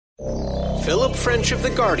Philip French of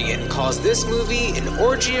The Guardian calls this movie an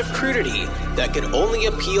orgy of crudity that could only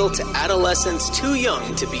appeal to adolescents too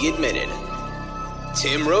young to be admitted.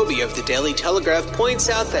 Tim Roby of The Daily Telegraph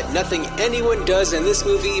points out that nothing anyone does in this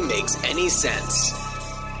movie makes any sense.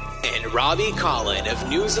 And Robbie Collin of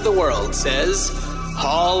News of the World says,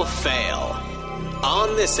 Hall fail.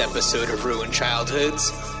 On this episode of Ruined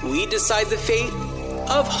Childhoods, we decide the fate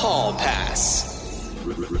of Hall Pass.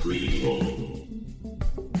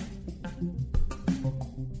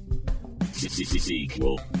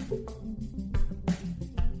 Sequel.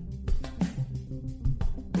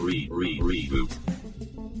 Reboot.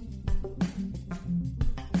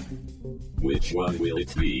 Which one will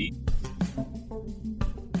it be?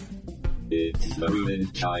 It's the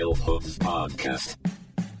Ruined Childhoods podcast.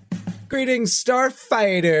 Greetings,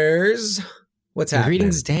 Starfighters. What's happening?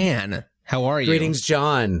 Greetings, Dan. How are you? Greetings,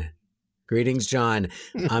 John. Greetings, John.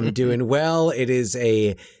 I'm doing well. It is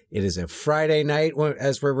a Friday night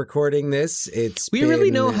as we're recording this. We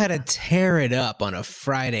really know how to tear it up on a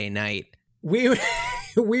Friday night. We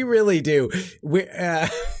really do.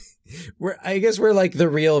 I guess we're like the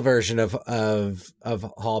real version of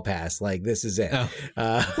Hall Pass. Like, this is it.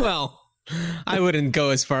 Well, I wouldn't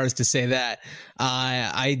go as far as to say that.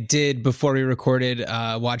 I did, before we recorded,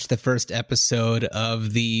 watch the first episode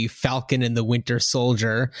of The Falcon and the Winter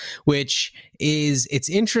Soldier, which it's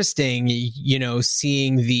interesting,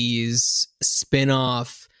 seeing these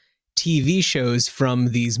spin-off TV shows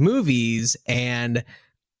from these movies. And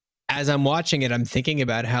as I'm watching it, I'm thinking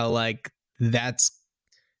about how, like, that's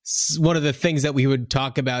one of the things that we would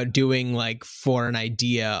talk about doing, like, for an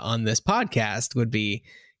idea on this podcast would be,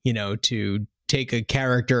 to take a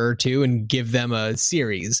character or two and give them a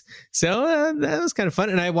series. So that was kind of fun.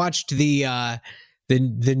 And I watched the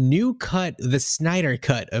new cut, the Snyder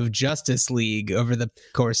cut of Justice League over the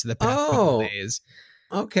course of the past couple days.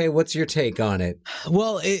 Okay, what's your take on it?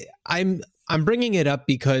 Well, I'm bringing it up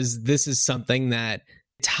because this is something that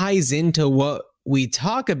ties into what we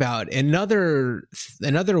talk about. Another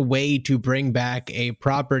way to bring back a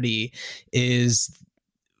property is,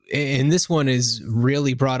 and this one is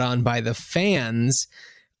really brought on by the fans,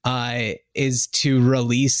 is to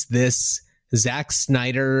release this Zack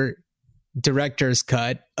Snyder director's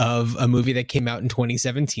cut of a movie that came out in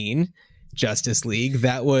 2017, Justice League,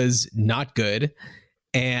 that was not good.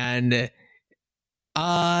 And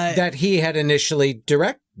that he had initially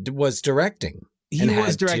was directing. He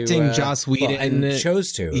was directing Joss Whedon. And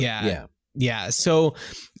chose to. Yeah. So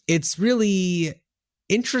it's really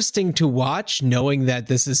interesting to watch, knowing that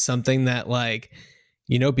this is something that, like,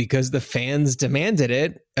 because the fans demanded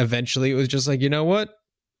it, eventually it was just like, you know what?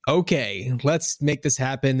 Okay, let's make this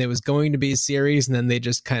happen. It was going to be a series, and then they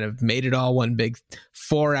just kind of made it all one big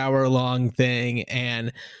 4-hour-long thing.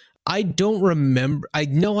 And I don't remember. I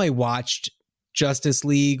know I watched Justice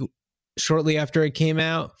League shortly after it came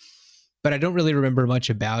out, but I don't really remember much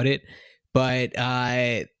about it. But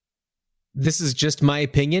this is just my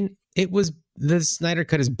opinion. The Snyder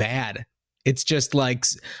Cut is bad. It's just like,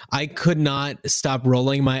 I could not stop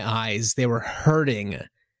rolling my eyes. They were hurting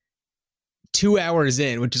 2 hours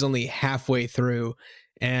in, which is only halfway through.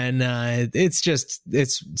 And it's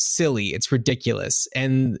silly. It's ridiculous.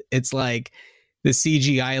 And it's like the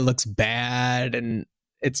CGI looks bad, and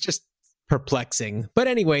it's just perplexing. But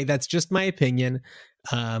anyway, that's just my opinion.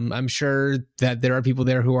 I'm sure that there are people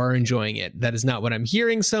there who are enjoying it. That is not what I'm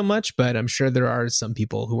hearing so much, but I'm sure there are some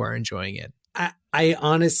people who are enjoying it. I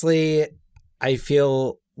honestly, I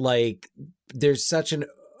feel like there's such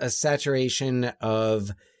a saturation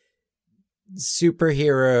of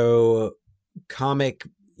superhero comic,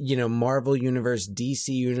 Marvel universe, DC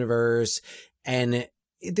universe, and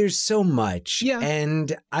there's so much. Yeah.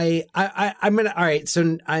 And I'm gonna, all right.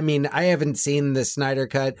 So, I mean, I haven't seen the Snyder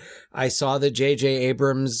Cut. I saw the J.J.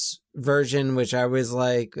 Abrams version, which I was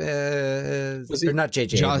like, or not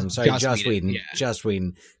J.J. Abrams, sorry, Joss Whedon. Yeah. Joss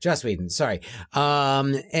Whedon, sorry.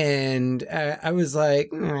 And I was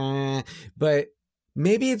like, but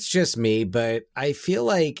maybe it's just me, but I feel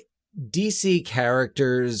like DC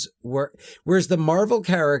characters work, whereas the Marvel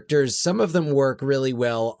characters, some of them work really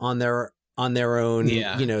well on their own.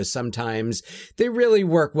 Yeah. Sometimes they really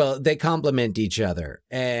work well. They complement each other.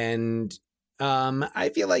 And I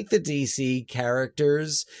feel like the DC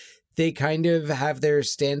characters, they kind of have their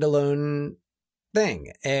standalone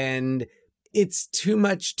thing. And it's too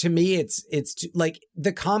much to me. It's like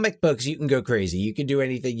the comic books, you can go crazy. You can do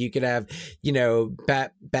anything. You could have,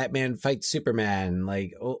 Batman fights Superman,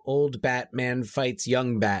 like old Batman fights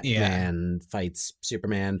young Batman, fights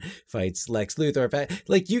Superman, fights Lex Luthor.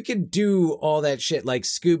 Like, you could do all that shit, like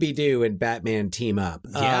Scooby-Doo and Batman team up.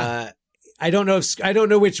 Yeah. I don't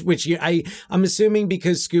know which I'm assuming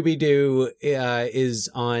because Scooby-Doo is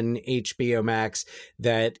on HBO Max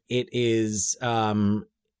that it is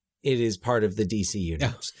part of the DC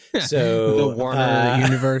universe. Yeah. So the Warner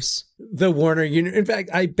universe. The Warner universe. In fact,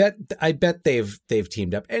 I bet they've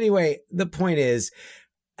teamed up. Anyway, the point is,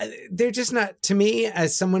 they're just not, to me,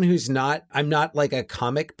 as someone I'm not like a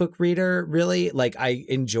comic book reader, really. Like, I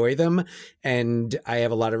enjoy them, and I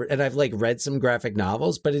have and I've like read some graphic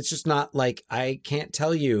novels, but it's just not like, I can't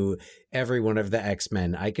tell you every one of the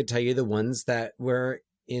X-Men. I could tell you the ones that were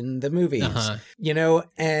in the movies,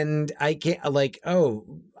 and I can't, like,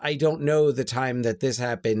 I don't know the time that this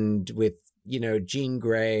happened with, Jean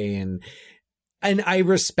Grey, and I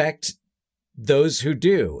respect those who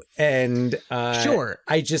do. And sure.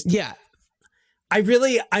 I've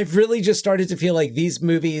really just started to feel like these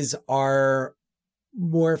movies are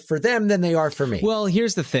more for them than they are for me. Well,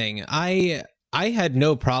 here's the thing. I had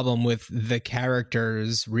no problem with the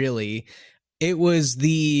characters, really. It was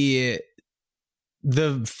the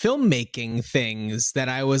filmmaking things that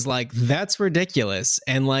I was like, that's ridiculous,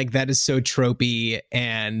 and like, that is so tropey,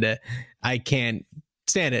 and I can't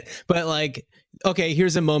stand it. But like, okay,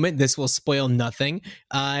 here's a moment. This will spoil nothing.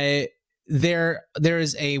 There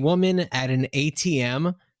is a woman at an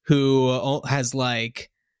ATM who has like,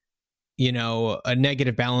 a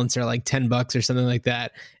negative balance or like $10 or something like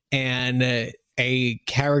that. And a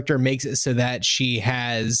character makes it so that she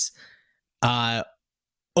has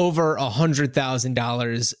over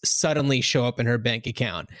 $100,000 suddenly show up in her bank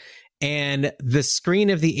account. And the screen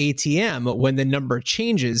of the ATM, when the number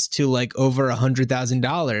changes to like over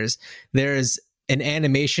 $100,000, there's an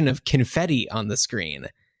animation of confetti on the screen.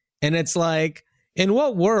 And it's like, in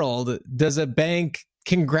what world does a bank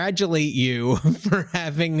congratulate you for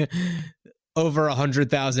having over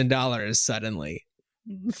 $100,000 suddenly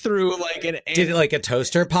through like an... Did like a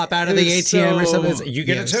toaster pop out of the ATM or something? You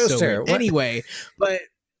get a toaster. So anyway, but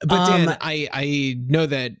Dan, I know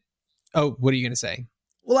that... Oh, what are you going to say?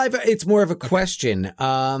 Well, it's more of a question,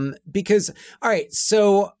 because, all right,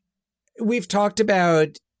 so we've talked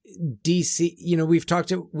about DC,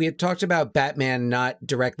 we had talked about Batman, not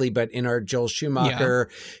directly, but in our Joel Schumacher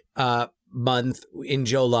month in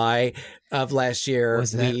July of last year,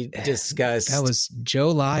 we discussed... That was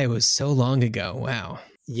July. It was so long ago. Wow.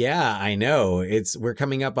 Yeah, I know. We're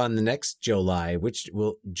coming up on the next July, which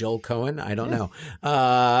will Joel Cohen? I don't know.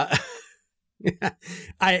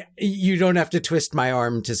 You don't have to twist my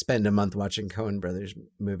arm to spend a month watching Coen Brothers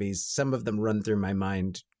movies. Some of them run through my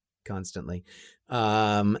mind constantly.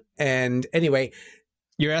 And anyway,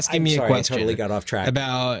 you're asking me a question. I totally got off track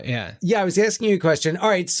about, I was asking you a question. All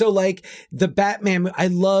right. So like the Batman, I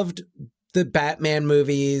loved the Batman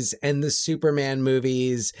movies and the Superman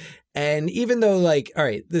movies. And even though like, all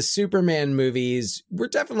right, the Superman movies were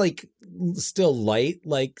definitely still light,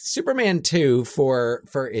 like Superman 2 for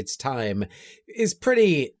its time is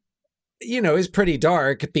pretty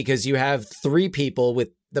dark because you have three people with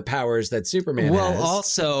the powers that Superman has. Well,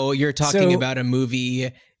 also you're talking about a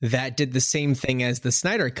movie that did the same thing as the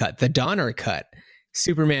Snyder Cut, the Donner Cut.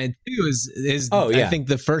 Superman 2 is I think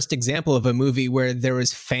the first example of a movie where there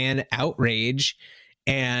was fan outrage,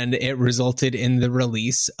 and it resulted in the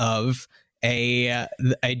release of a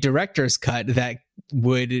director's cut that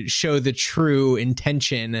would show the true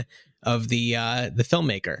intention of the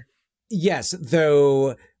filmmaker. Yes,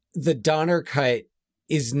 though the Donner Cut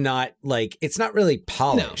is not like, it's not really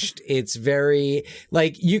polished. No. It's very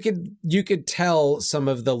like you could tell some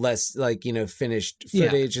of the less like, finished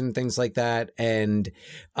footage and things like that. And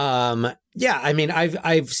I mean,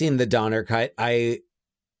 I've seen the Donner Cut.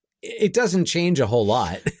 It doesn't change a whole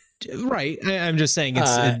lot. Right. I'm just saying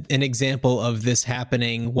it's an example of this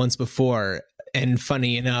happening once before. And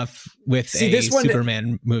funny enough, with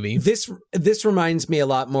Superman movie. This reminds me a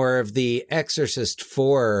lot more of the Exorcist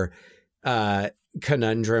 4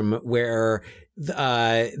 conundrum, where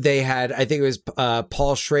they had, I think it was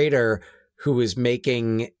Paul Schrader who was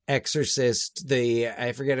making Exorcist.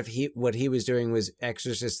 I forget what he was doing was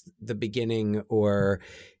Exorcist the beginning, or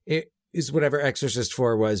it is whatever Exorcist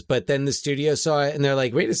 4 was. But then the studio saw it and they're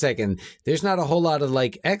like, wait a second, there's not a whole lot of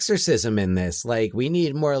like exorcism in this. Like we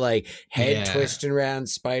need more like head twisting around,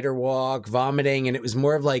 spider walk, vomiting. And it was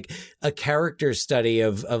more of like a character study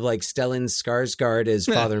of like Stellan Skarsgård as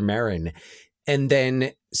Father Merrin. And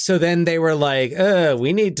then they were like,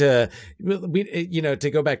 we need to, to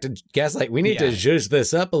go back to Gaslight, we need to zhuzh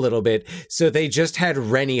this up a little bit. So they just had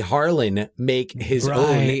Rennie Harlin make his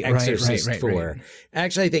own Exorcist 4. Right.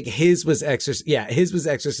 Actually, I think his was Exorcist. Yeah, his was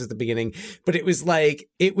Exorcist at the beginning, but it was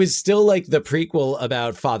still like the prequel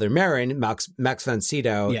about Father Merrin, Max von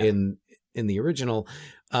Sydow in the original.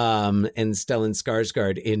 and Stellan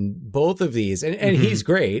Skarsgård in both of these, and he's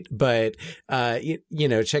great. But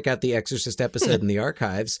check out the Exorcist episode in the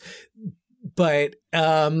archives. But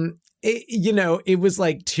it was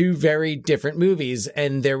like two very different movies,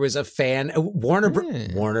 and there was a fan, Warner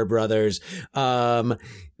Brothers.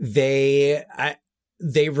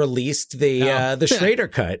 They released the Schrader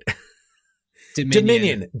cut.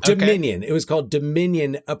 Dominion. It was called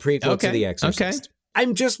Dominion, a prequel to The Exorcist. Okay.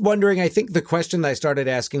 I'm just wondering, I think the question that I started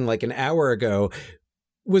asking like an hour ago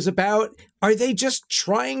was about, are they just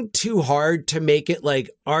trying too hard to make it like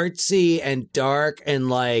artsy and dark and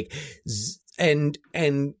like, and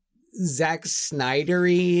Zack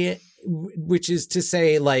Snyder-y, which is to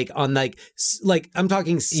say like on like I'm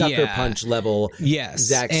talking Sucker Punch level. Yes.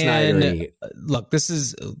 Zack Snyder-y. Look,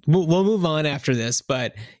 we'll move on after this,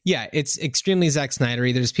 but yeah, it's extremely Zack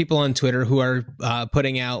Snyder-y. There's people on Twitter who are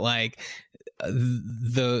putting out like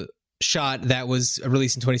the shot that was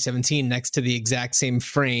released in 2017 next to the exact same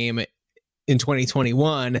frame in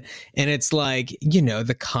 2021, and it's like,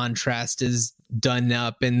 the contrast is done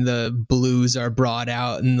up and the blues are brought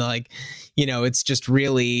out, and like, it's just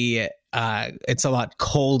really it's a lot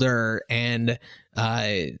colder, and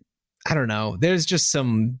I don't know, there's just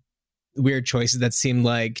some weird choices that seem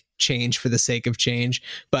like change for the sake of change.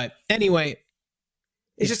 But anyway,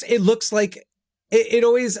 it looks like it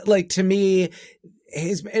always, like, to me,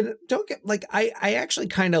 and don't get like, I actually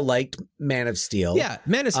kind of liked Man of Steel. Yeah,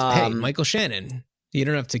 Man of Steel. Hey, Michael Shannon. You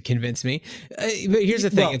don't have to convince me. But here's the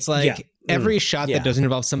thing. It's like every shot that doesn't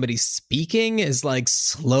involve somebody speaking is like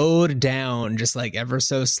slowed down just like ever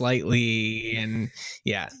so slightly. And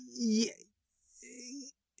Yeah.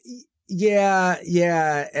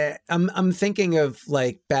 I'm thinking of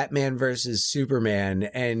like Batman versus Superman,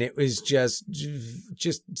 and it was just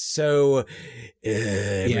so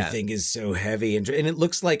everything is so heavy, and it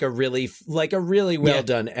looks like a really well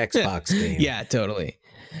done Xbox game. Yeah, totally.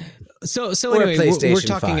 So anyway, we're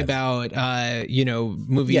talking 5. About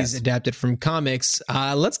movies adapted from comics.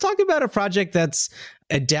 Let's talk about a project that's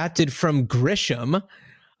adapted from Grisham.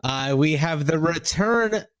 We have the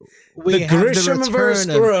return. The Grishamverse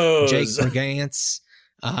grows. Jake Brigance.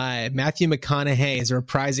 Matthew McConaughey is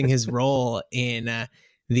reprising his role in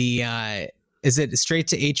the. Is it straight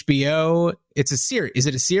to HBO? It's a series. Is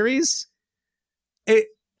it a series?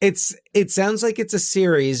 It sounds like it's a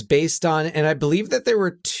series based on, and I believe that there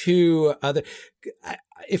were 2 other.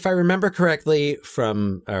 If I remember correctly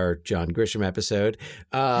from our John Grisham episode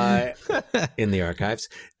in the archives,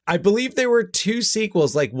 I believe there were 2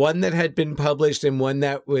 sequels, like one that had been published and one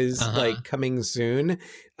that was like coming soon.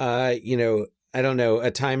 I don't know, A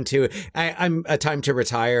Time to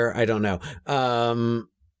Retire. I don't know.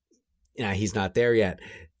 He's not there yet.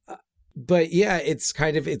 But yeah, it's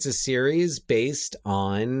a series based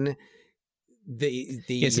on the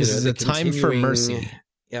this is A Time for Mercy.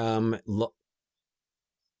 A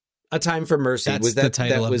Time for Mercy. That's was that the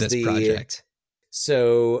title that was of this project?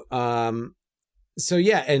 So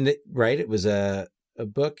yeah, and right, it was a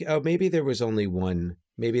book. Oh, maybe there was only one.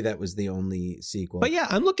 Maybe that was the only sequel. But yeah,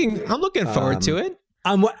 I'm looking forward to it.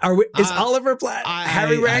 Is Oliver Platt?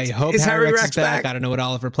 Harry Rex? I hope is Harry Rex is back. I don't know what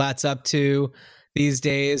Oliver Platt's up to these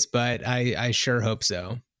days, but I sure hope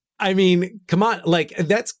so. I mean, come on, like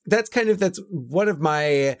that's one of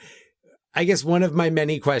my, I guess, one of my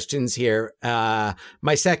many questions here.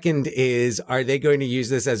 My second is, are they going to use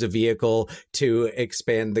this as a vehicle to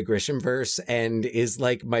expand the Grishamverse? And is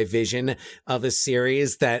like my vision of a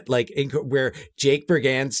series that like where Jake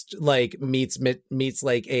Brigance like meets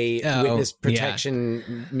like a witness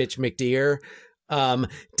protection Mitch McDeere.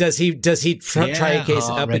 Does he try a case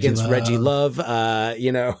up Reggie against Love. Reggie Love?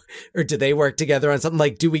 Or do they work together on something?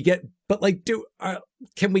 Like, can we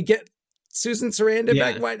get Susan Sarandon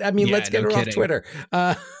back? I mean, let's get her off Twitter.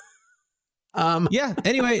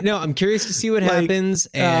 Anyway, no, I'm curious to see what happens,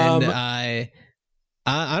 and I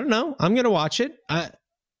don't know. I'm gonna watch it. I'm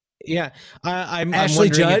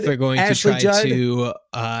wondering Judd? if they're going Ashley to try Judd? to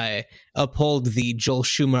uphold the Joel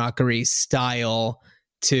Schumacher style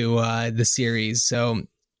to the series. So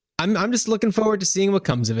I'm just looking forward to seeing what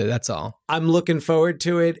comes of it. That's all. I'm looking forward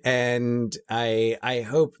to it, and I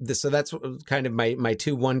hope this. So that's kind of my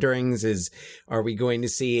 2 wonderings: is, are we going to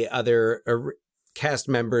see other cast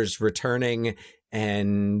members returning,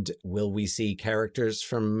 and will we see characters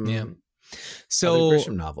from other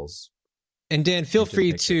Grisham novels? And Dan, feel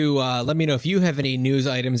free to let me know if you have any news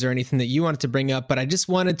items or anything that you wanted to bring up. But I just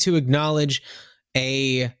wanted to acknowledge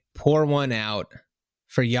pour one out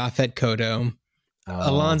for Yaphet Kotto.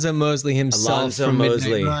 Alonzo Mosley himself from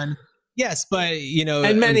Midnight Run Yes, but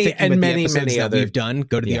And many that other we've done.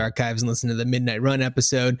 Go to the archives and listen to the Midnight Run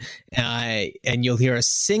episode, and you'll hear us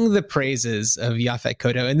sing the praises of Yaphet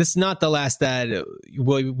Kotto. And this is not the last that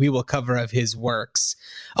we will cover of his works.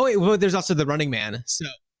 Oh wait, well, there's also the Running Man. So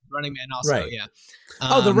Running Man also, right. yeah.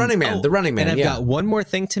 The Running Man, the Running Man. And I've got one more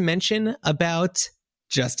thing to mention about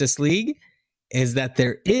Justice League is that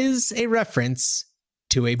there is a reference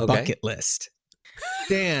to a bucket list.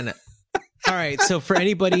 Dan. All right. So for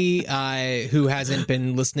anybody who hasn't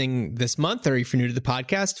been listening this month, or if you're new to the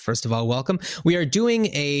podcast, first of all, welcome. We are doing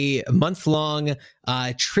a month-long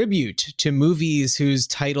tribute to movies whose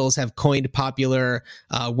titles have coined popular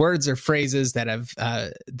words or phrases that have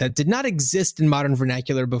that did not exist in modern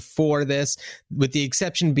vernacular before this, with the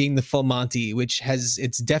exception being the Full Monty, which has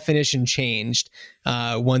its definition changed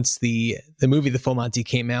once the movie The Full Monty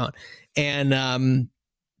came out. And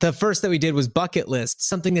the first that we did was Bucket List,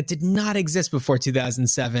 something that did not exist before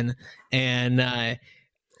 2007. And the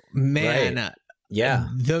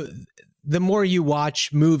more you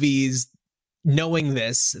watch movies knowing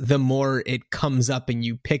this, the more it comes up and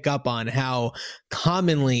you pick up on how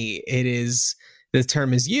commonly the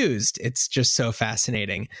term is used. It's just so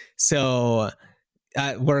fascinating. So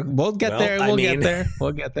we'll get there. We'll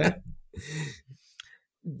get there.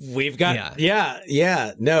 We've got,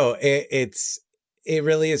 no, it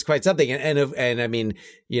really is quite something. And I mean,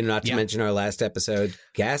 not to mention our last episode,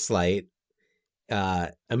 Gaslight,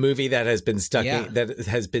 a movie that has been sticking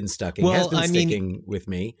with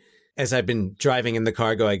me as I've been driving in the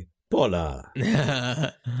car going, Paula.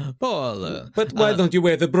 Paula. But why don't you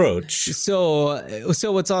wear the brooch? So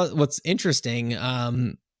what's interesting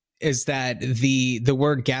is that the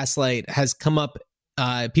word gaslight has come up.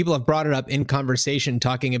 People have brought it up in conversation,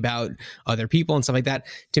 talking about other people and stuff like that.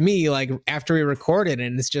 To me, like after we recorded,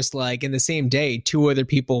 and it's just like in the same day, two other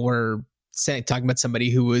people were talking about somebody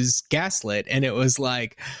who was gaslit, and it was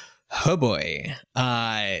like, oh boy,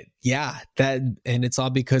 and it's all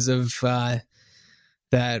because of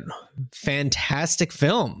that fantastic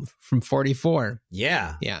film from '44.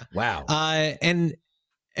 Yeah, wow. And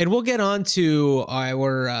we'll get on to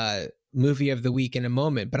our movie of the week in a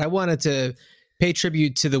moment, but I wanted to pay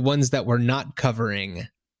tribute to the ones that we're not covering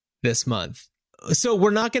this month. So we're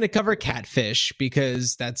not going to cover Catfish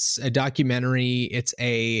because that's a documentary. It'd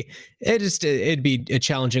be a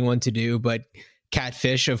challenging one to do, but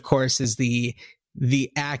Catfish, of course, is the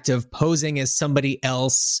act of posing as somebody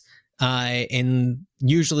else in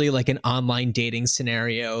usually like an online dating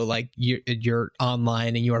scenario, like you're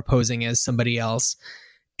online and you are posing as somebody else,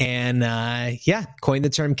 and coined the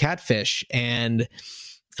term catfish. And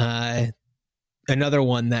another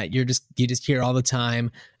one that you just hear all the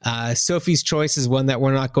time. Sophie's Choice is one that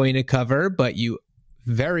we're not going to cover, but you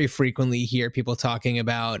very frequently hear people talking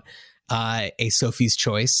about a Sophie's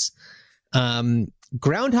Choice.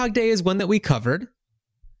 Groundhog Day is one that we covered.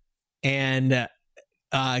 And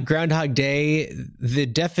Groundhog Day, the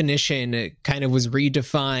definition kind of was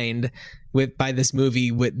redefined by this movie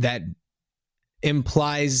that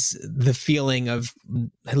implies the feeling of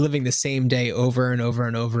living the same day over and over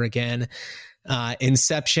and over again.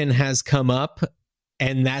 Inception has come up,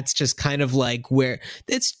 and that's just kind of like where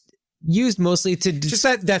it's used mostly to just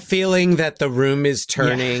that feeling that the room is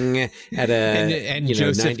turning at a and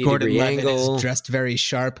Joseph Gordon-Levitt angle. Is dressed very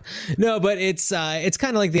sharp. No, but it's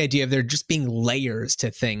kind of like the idea of there just being layers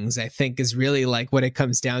to things. I think is really like what it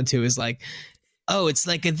comes down to is like, oh, it's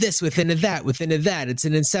like a this within a that within a that. It's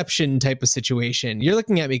an Inception type of situation. You're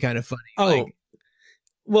looking at me kind of funny. Oh. Like,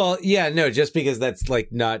 well, yeah, no, just because that's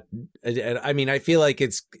like not, I mean, I feel like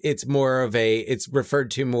it's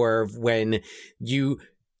referred to more of when you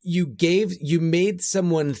made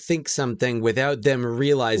someone think something without them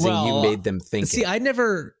realizing you made them think. See, I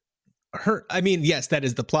never heard, I mean, yes, that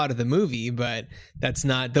is the plot of the movie, but that's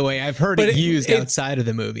not the way I've heard it used outside of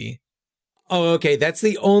the movie. Oh, okay. That's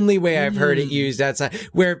the only way I've heard it used outside,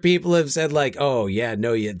 where people have said like, "Oh, yeah,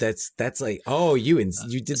 no, yeah, that's like, oh, you did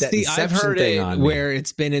that." See, Inception I've heard thing it on where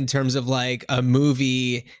it's been in terms of like a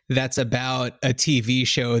movie that's about a TV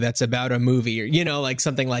show that's about a movie, or like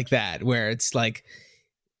something like that, where it's like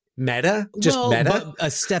meta, meta, but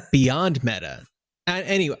a step beyond meta.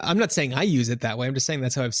 Anyway, I'm not saying I use it that way. I'm just saying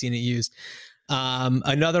that's how I've seen it used.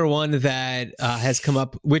 Another one that has come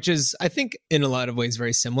up, which is, I think, in a lot of ways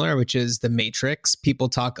very similar, which is The Matrix. People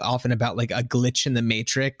talk often about like a glitch in the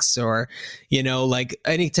Matrix, or like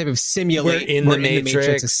any type of simulation in the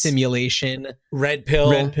Matrix, a simulation. Red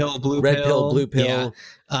pill, blue pill.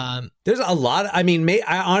 Yeah. There's a lot. I mean,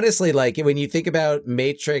 I honestly, like when you think about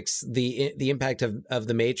Matrix, the impact of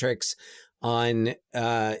the Matrix on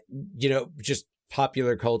just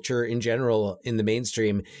popular culture in general in the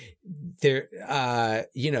mainstream, there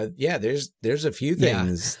there's a few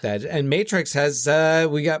things that, and Matrix has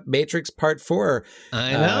we got Matrix Part 4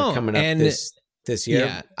 I know coming up this year.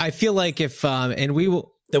 Yeah, I feel like if and we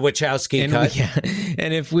will the Wachowski cut.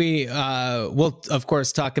 And if we we'll of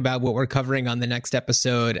course talk about what we're covering on the next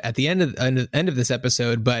episode at the end of this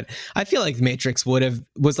episode, but I feel like Matrix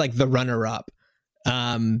was like the runner up.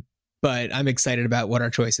 But I'm excited about what our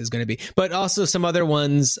choice is going to be. But also some other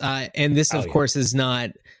ones, and this of course is not.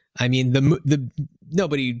 I mean, the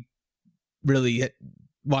nobody really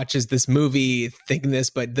watches this movie thinking this,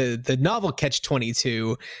 but the novel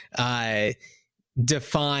Catch-22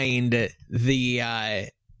 defined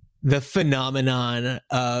the phenomenon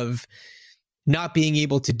of not being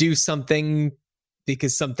able to do something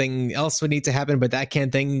because something else would need to happen, but that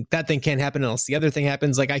thing can't happen unless the other thing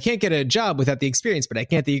happens. Like I can't get a job without the experience, but I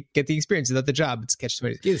can't get the experience without the job. It's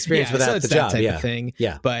Catch-22. The experience without the job, type of thing.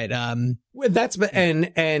 Yeah, but that's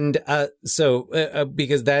so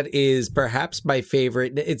because that is perhaps my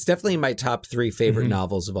favorite. It's definitely my top 3 favorite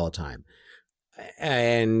novels of all time,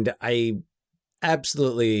 and I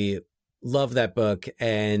absolutely love that book,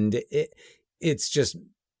 and it's just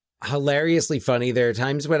hilariously funny. There are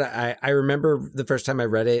times when I remember the first time I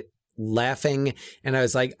read it laughing, and I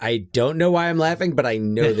was like, I don't know why I'm laughing, but I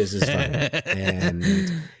know this is funny.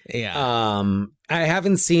 And I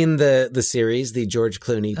haven't seen the series, the George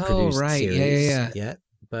Clooney produced series yet,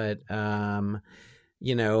 but and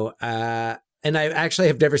I actually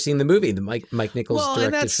have never seen the movie, the Mike Nichols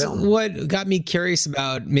directed film. And that's what got me curious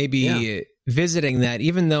about maybe visiting that,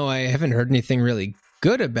 even though I haven't heard anything really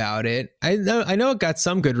good about it. I know it got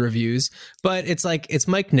some good reviews, but it's like, it's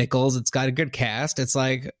Mike Nichols. It's got a good cast. It's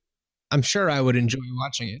like, I'm sure I would enjoy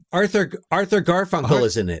watching it. Arthur Garfunkel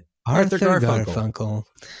is in it. Arthur Garfunkel.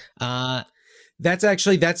 That's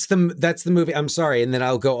the movie. I'm sorry. And then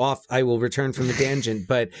I'll go off. I will return from the tangent,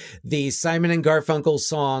 but the Simon and Garfunkel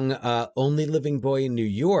song, Only Living Boy in New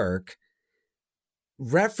York,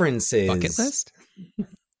 references Bucket List?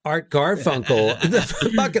 Art Garfunkel,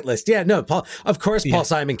 the Bucket List. Yeah, no, Paul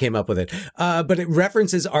Simon came up with it. But it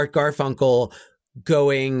references Art Garfunkel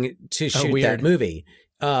going to shoot that movie.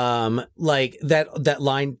 Like that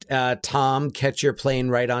line, Tom, catch your plane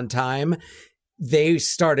right on time. They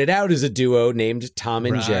started out as a duo named Tom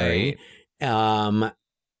and Jerry. And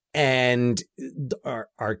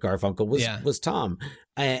Art Garfunkel was Tom.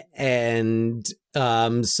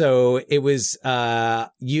 So it was I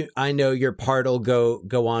know your part'll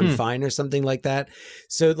go on fine or something like that.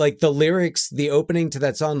 So like the lyrics, the opening to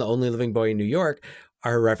that song, The Only Living Boy in New York,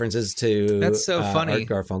 are references to that's so funny.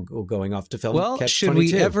 Art Garfunkel going off to film. Well, Catch-22. Should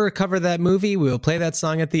we ever cover that movie, we'll play that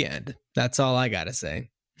song at the end. That's all I gotta say.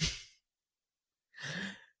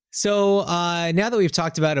 So now that we've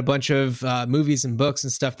talked about a bunch of movies and books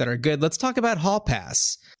and stuff that are good, let's talk about Hall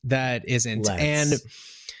Pass that isn't. And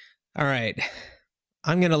all right,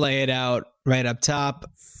 I'm going to lay it out right up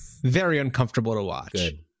top. Very uncomfortable to watch.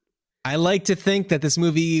 Good. I like to think that this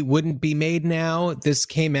movie wouldn't be made now. This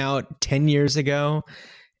came out 10 years ago.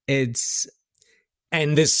 And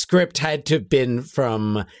this script had to have been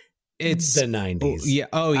from the 90s. Yeah.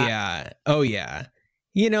 Oh, yeah.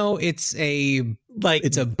 You know, it's a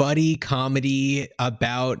buddy comedy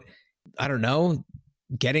about, I don't know,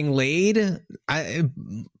 getting laid in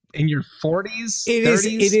your 40s. It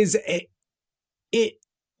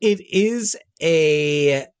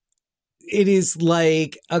is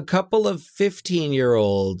like a couple of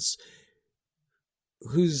 15-year-olds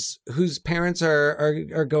whose parents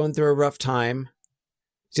are going through a rough time,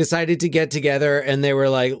 decided to get together, and they were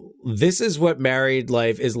like, this is what married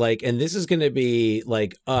life is like, and this is going to be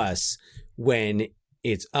like us when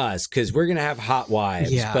it's us, because we're going to have hot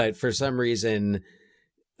wives, but for some reason,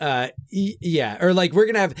 or like we're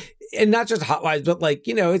going to have, and not just hot wives, but like,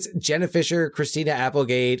 you know, it's Jenna Fisher, Christina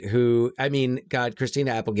Applegate, who, I mean, God,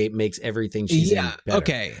 Christina Applegate makes everything she's in better.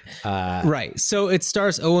 Okay. Right. So it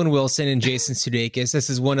stars Owen Wilson and Jason Sudeikis. This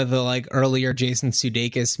is one of the like earlier Jason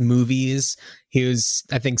Sudeikis movies. He was,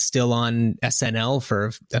 I think, still on SNL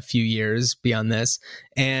for a few years beyond this.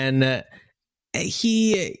 And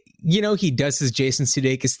he does his Jason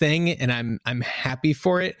Sudeikis thing, and I'm happy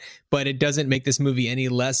for it, but it doesn't make this movie any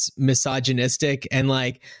less misogynistic. And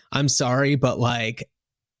like, I'm sorry, but like,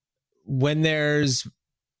 when there's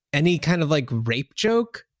any kind of like rape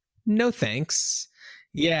joke, no thanks.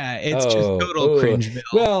 Yeah, it's just total cringeville.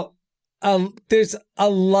 Well, there's a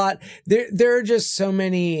lot. There are just so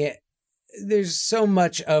many. There's so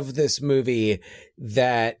much of this movie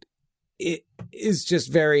that it is just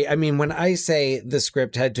very, I mean, when I say the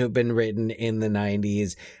script had to have been written in the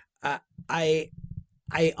 90s, I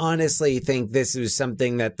I honestly think this was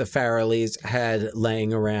something that the Farrellys had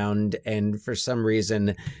laying around and for some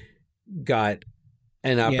reason got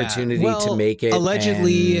an opportunity to make it.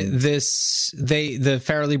 Allegedly, the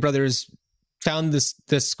Farrelly brothers found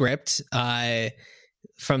the script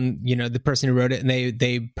from the person who wrote it, and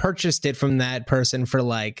they purchased it from that person for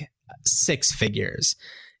like 6 figures.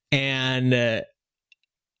 And it's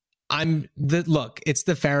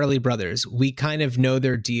the Farrelly brothers. We kind of know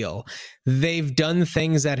their deal. They've done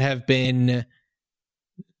things that have been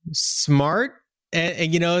smart.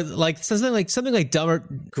 And like something like Dumber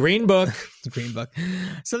Green Book,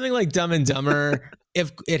 something like Dumb and Dumber.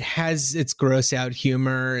 If it has its gross out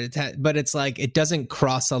humor, but it's like it doesn't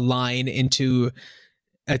cross a line into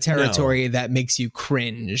a territory that makes you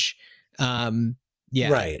cringe.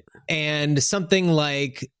 Right. And something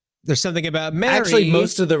like there's something about Mary. Actually,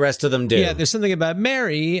 most of the rest of them do. Yeah, there's something about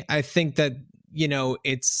Mary. I think that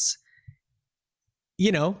it's.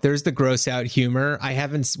 There's the gross out humor. I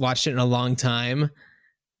haven't watched it in a long time,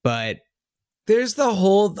 but there's the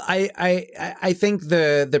whole. I think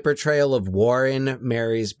the portrayal of Warren,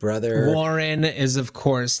 Mary's brother. Warren is, of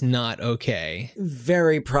course, not okay.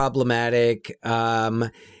 Very problematic.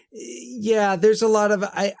 Yeah, there's a lot of.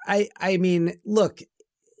 I mean, look.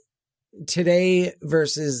 Today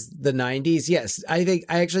versus the 90s. Yes, I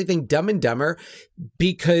actually think Dumb and Dumber,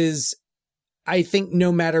 because I think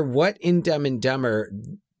no matter what in Dumb and Dumber,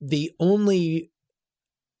 the only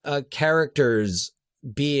characters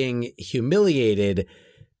being humiliated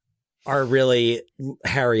are really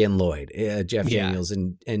Harry and Lloyd, Jeff Daniels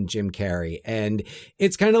and Jim Carrey. And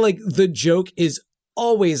it's kind of like the joke is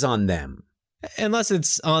always on them. Unless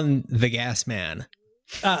it's on the Gas Man.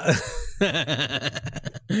 But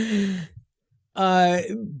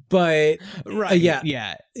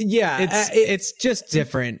yeah, it's just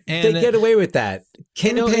different, and they get away with that.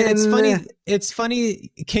 Kingpin, it's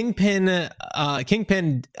funny. Kingpin, I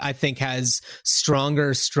think has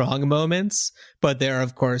strong moments, but there are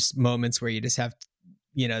of course moments where you just have,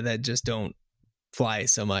 that just don't fly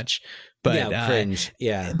so much. But cringe.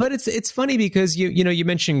 Yeah, but it's funny because you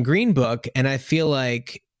mentioned Green Book, and I feel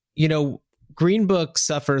like Green Book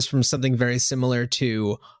suffers from something very similar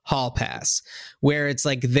to Hall Pass, where it's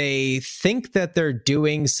like they think that they're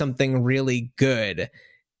doing something really good.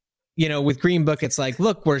 With Green Book, it's like,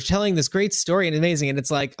 look, we're telling this great story and amazing. And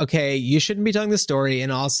it's like, okay, you shouldn't be telling the story.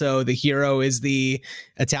 And also the hero is the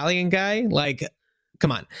Italian guy. Like,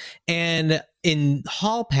 come on. And in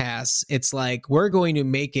Hall Pass, it's like, we're going to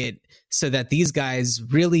make it so that these guys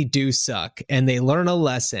really do suck and they learn a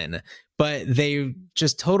lesson. But they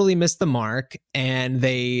just totally miss the mark, and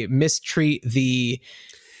they mistreat the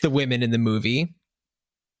women in the movie.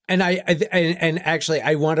 And actually,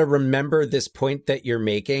 I want to remember this point that you're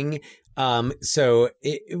making.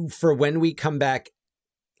 For when we come back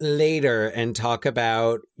later and talk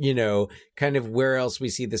about, kind of where else we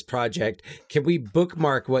see this project, can we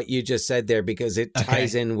bookmark what you just said there, because it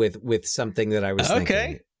ties in with something that I was thinking.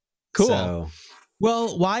 Okay, cool.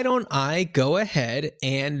 Well, why don't I go ahead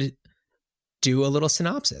and do a little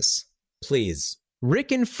synopsis? Please.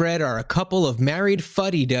 Rick and Fred are a couple of married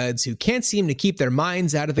fuddy-duds who can't seem to keep their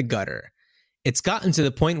minds out of the gutter. It's gotten to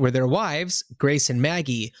the point where their wives, Grace and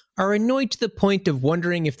Maggie, are annoyed to the point of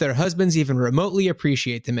wondering if their husbands even remotely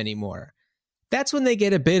appreciate them anymore. That's when they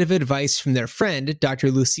get a bit of advice from their friend,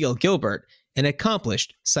 Dr. Lucille Gilbert, an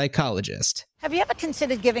accomplished psychologist. Have you ever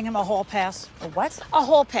considered giving him a hall pass? A what? A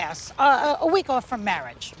hall pass. A week off from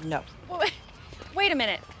marriage. No. Wait a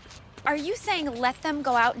minute. Are you saying let them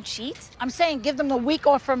go out and cheat? I'm saying give them a week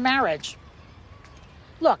off from marriage.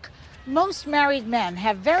 Look, most married men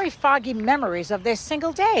have very foggy memories of their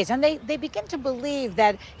single days, and they begin to believe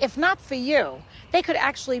that if not for you, they could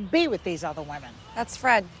actually be with these other women. That's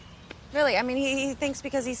Fred. Really, I mean, he thinks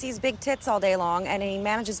because he sees big tits all day long and he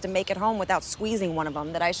manages to make it home without squeezing one of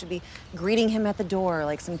them that I should be greeting him at the door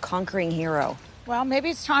like some conquering hero. Well, maybe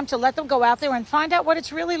it's time to let them go out there and find out what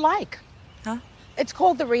it's really like. Huh? It's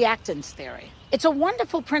called the reactance theory. It's a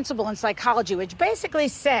wonderful principle in psychology which basically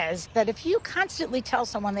says that if you constantly tell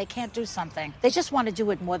someone they can't do something, they just want to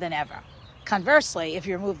do it more than ever. Conversely, if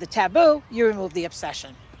you remove the taboo, you remove the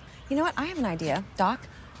obsession. You know what? I have an idea, Doc.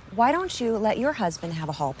 Why don't you let your husband have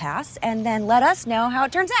a hall pass and then let us know how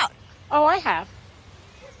it turns out? Oh, I have.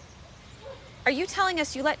 Are you telling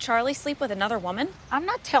us you let Charlie sleep with another woman? I'm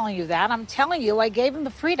not telling you that. I'm telling you I gave him the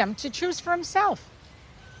freedom to choose for himself.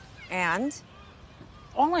 And?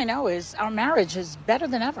 All I know is our marriage is better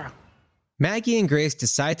than ever. Maggie and Grace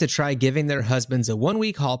decide to try giving their husbands a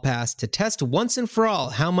 1-week hall pass to test once and for all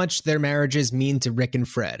how much their marriages mean to Rick and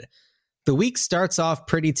Fred. The week starts off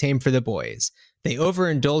pretty tame for the boys. They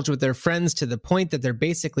overindulge with their friends to the point that they're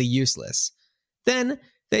basically useless. Then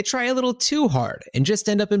they try a little too hard and just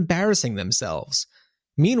end up embarrassing themselves.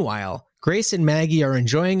 Meanwhile, Grace and Maggie are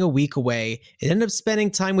enjoying a week away and end up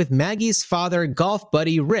spending time with Maggie's father, golf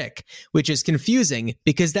buddy Rick, which is confusing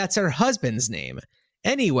because that's her husband's name.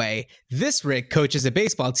 Anyway, this Rick coaches a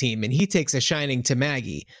baseball team and he takes a shining to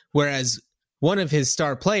Maggie, whereas one of his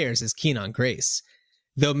star players is keen on Grace.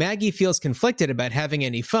 Though Maggie feels conflicted about having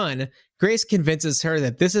any fun, Grace convinces her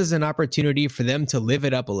that this is an opportunity for them to live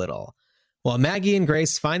it up a little. While Maggie and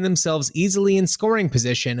Grace find themselves easily in scoring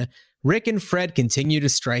position, Rick and Fred continue to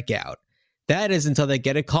strike out. That is until they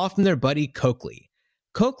get a call from their buddy Coakley.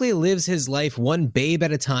 Coakley lives his life one babe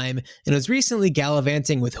at a time and was recently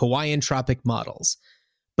gallivanting with Hawaiian tropic models.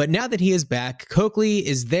 But now that he is back, Coakley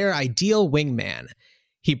is their ideal wingman.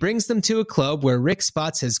 He brings them to a club where Rick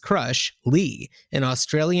spots his crush, Lee, an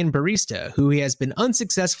Australian barista who he has been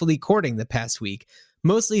unsuccessfully courting the past week,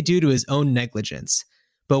 mostly due to his own negligence.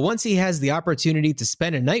 But once he has the opportunity to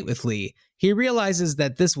spend a night with Lee, he realizes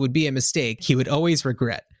that this would be a mistake he would always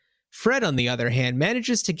regret. Fred, on the other hand,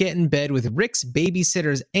 manages to get in bed with Rick's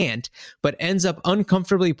babysitter's aunt, but ends up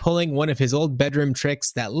uncomfortably pulling one of his old bedroom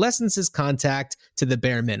tricks that lessens his contact to the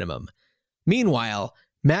bare minimum. Meanwhile,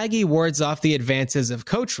 Maggie wards off the advances of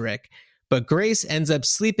Coach Rick, but Grace ends up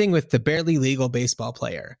sleeping with the barely legal baseball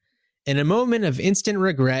player. In a moment of instant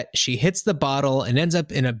regret, she hits the bottle and ends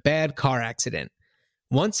up in a bad car accident.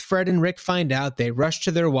 Once Fred and Rick find out, they rush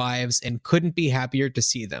to their wives and couldn't be happier to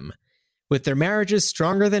see them. With their marriages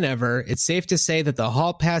stronger than ever, it's safe to say that the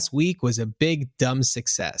Hall Pass week was a big, dumb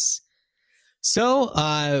success. So,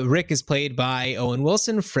 Rick is played by Owen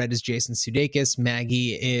Wilson, Fred is Jason Sudeikis,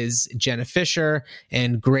 Maggie is Jenna Fisher,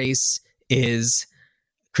 and Grace is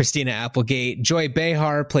Christina Applegate. Joy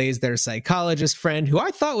Behar plays their psychologist friend, who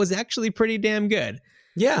I thought was actually pretty damn good.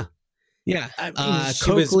 Yeah. Yeah. I mean,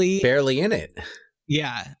 she was barely in it.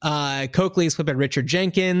 Yeah. Coakley is played by Richard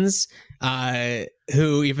Jenkins,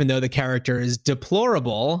 who, even though the character is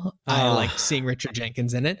deplorable, I like seeing Richard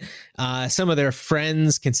Jenkins in it. Some of their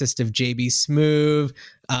friends consist of J.B. Smoove,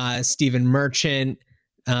 Stephen Merchant.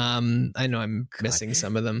 I know I'm missing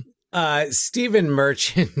some of them. Stephen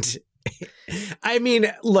Merchant. I mean,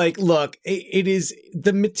 like, look, it is,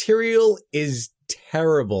 the material is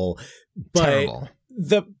terrible, but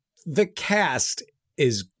the cast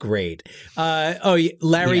is great.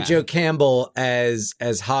 Larry Joe Campbell as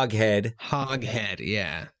Hoghead.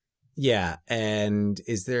 Yeah. Yeah. And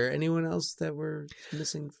is there anyone else that we're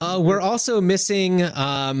missing? We're also missing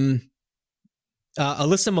Alyssa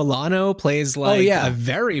Milano plays a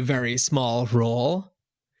very, very small role.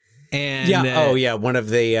 And one of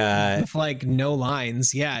the with like no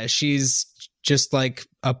lines. Yeah, she's just like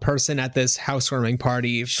a person at this housewarming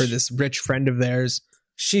party for this rich friend of theirs.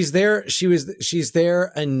 She's there. She's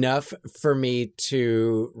there enough for me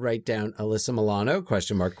to write down Alyssa Milano ?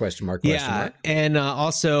 Yeah, and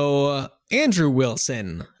also Andrew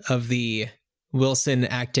Wilson of the Wilson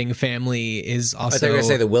acting family is also. I thought you were going to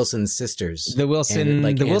say the Wilson sisters. The Wilson,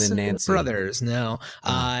 the Wilson brothers. No,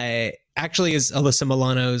 actually is Alyssa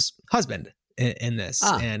Milano's husband in this,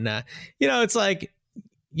 and it's like.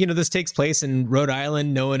 This takes place in Rhode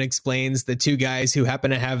Island. No one explains the two guys who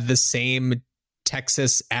happen to have the same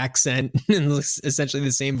Texas accent and essentially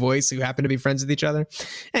the same voice who happen to be friends with each other.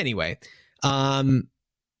 Anyway,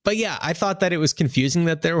 but yeah, I thought that it was confusing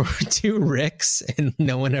that there were two Ricks and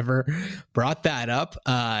no one ever brought that up.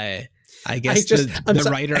 I guess the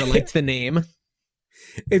writer liked the name.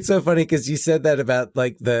 It's so funny because you said that about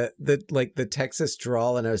like the Texas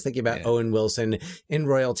drawl, and I was thinking about Owen Wilson in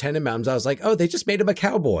Royal Tenenbaums. I was like, oh, they just made him a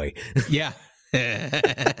cowboy. Yeah.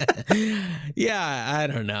 Yeah, I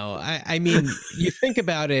don't know. I mean, you think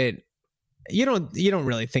about it, you don't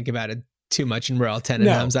really think about it too much in Royal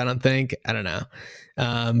Tenenbaums. No. I don't think. I don't know.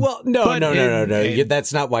 No.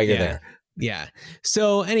 That's not why you're there. Yeah.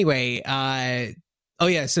 So anyway,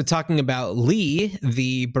 so talking about Lee,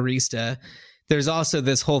 the barista. There's also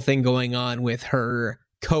this whole thing going on with her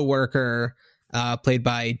coworker, played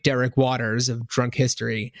by Derek Waters of Drunk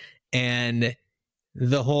History. And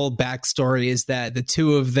the whole backstory is that the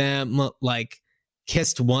two of them like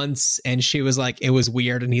kissed once and she was like, it was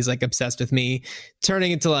weird. And he's like obsessed with me,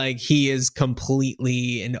 turning into like, he is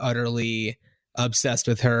completely and utterly obsessed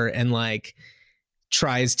with her and like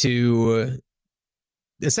tries to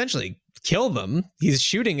essentially kill them. He's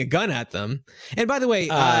shooting a gun at them. And by the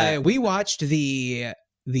way, we watched the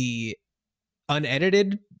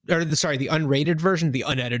unrated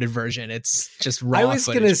version. It's just raw. I was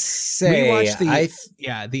footage. Gonna say we watched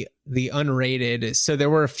the unrated. So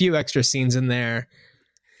there were a few extra scenes in there.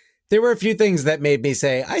 There were a few things that made me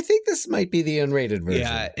say, I think this might be the unrated version.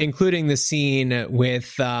 Yeah, including the scene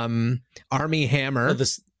with Army Hammer. Oh,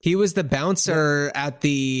 he was the bouncer at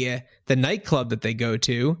the nightclub that they go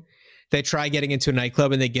to. They try getting into a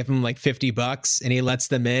nightclub and they give him like $50 and he lets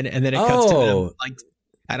them in. And then it cuts to them like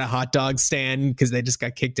at a hot dog stand because they just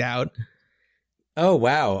got kicked out. Oh,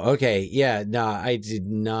 wow. Okay. Yeah. No, I did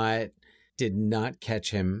not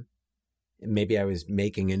catch him. Maybe I was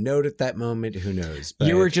making a note at that moment. Who knows? But,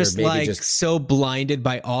 you were just like so blinded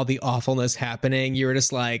by all the awfulness happening. You were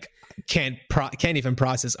just like, can't even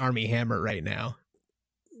process Army Hammer right now.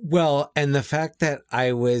 Well, and the fact that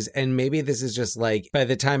I was, and maybe this is just like, by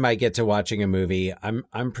the time I get to watching a movie,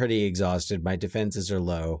 I'm pretty exhausted. My defenses are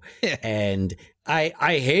low, and I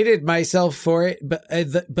hated myself for it.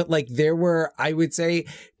 But like there were, I would say,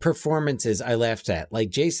 performances I laughed at, like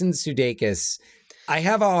Jason Sudeikis. I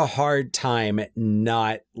have a hard time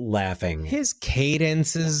not laughing. His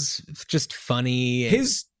cadence is just funny.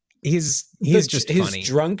 He's just funny. His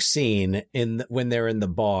drunk scene when they're in the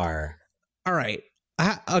bar. All right.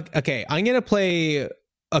 Okay, I'm going to play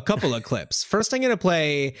a couple of clips. First, I'm going to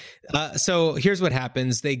play. So here's what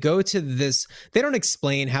happens. They go to this. They don't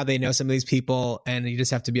explain how they know some of these people, and you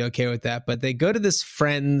just have to be okay with that. But they go to this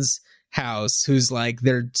friend's house who's like,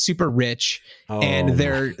 they're super rich, and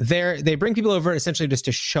they bring people over essentially just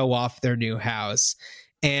to show off their new house.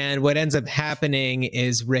 And what ends up happening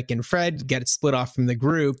is Rick and Fred get split off from the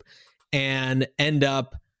group and end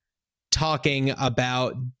up talking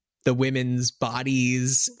about the women's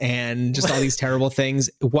bodies and just all these terrible things,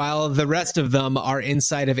 while the rest of them are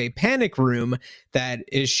inside of a panic room that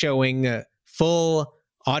is showing full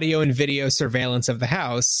audio and video surveillance of the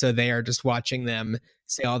house. So they are just watching them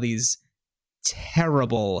say all these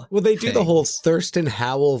terrible they do things. The whole Thurston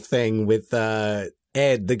Howell thing with Ed,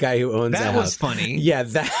 the guy who owns that was funny. Yeah,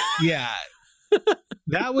 that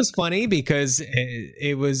was funny because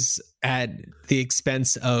it was at the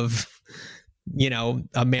expense of, you know,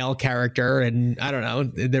 a male character, and I don't know,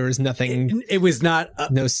 there was nothing. It was not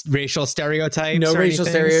no racial stereotypes. No racial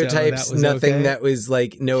stereotypes. So nothing okay. that was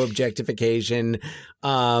like no objectification.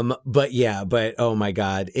 But oh my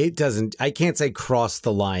God, it doesn't. I can't say cross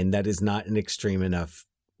the line. That is not an extreme enough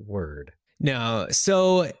word. No.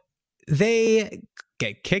 So they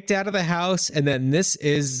get kicked out of the house, and then this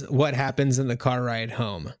is what happens in the car ride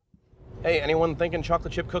home. Hey, anyone thinking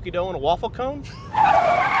chocolate chip cookie dough and a waffle cone?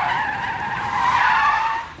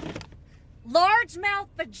 Largemouth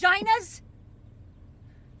vaginas?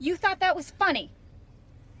 You thought that was funny?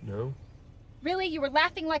 No. Really? You were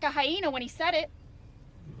laughing like a hyena when he said it.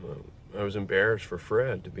 Well, I was embarrassed for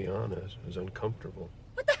Fred, to be honest. It was uncomfortable.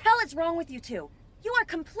 What the hell is wrong with you two? You are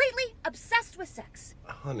completely obsessed with sex.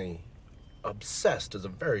 Honey, obsessed is a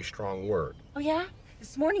very strong word. Oh yeah?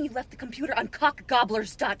 This morning you left the computer on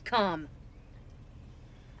cockgobblers.com.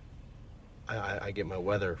 I get my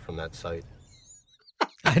weather from that site.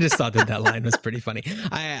 I just thought that line was pretty funny.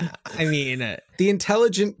 I mean, the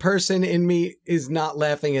intelligent person in me is not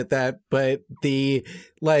laughing at that, but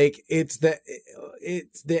it's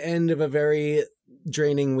the end of a very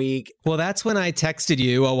draining week. Well, that's when I texted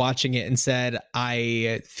you while watching it and said,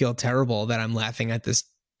 I feel terrible that I'm laughing at this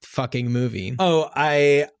fucking movie. Oh,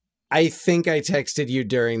 I think I texted you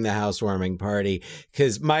during the housewarming party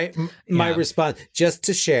because my response, just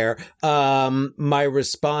to share, my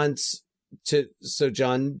response so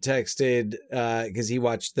John texted because he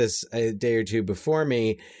watched this a day or two before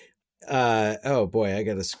me. Oh boy, I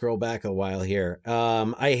gotta scroll back a while here.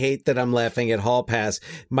 I hate that I'm laughing at Hall Pass.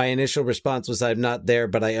 My initial response was I'm not there,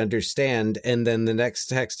 but I understand. And then the next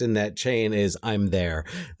text in that chain is I'm there.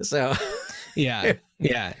 So yeah.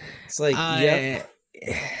 It's like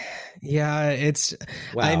yeah, it's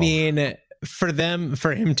wow. I mean, for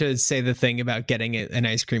him to say the thing about getting an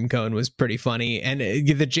ice cream cone was pretty funny, and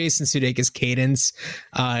the Jason Sudeikis cadence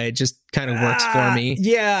it just kind of works for me.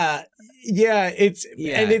 And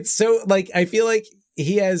it's so like I feel like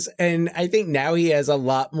he has, and I think now he has a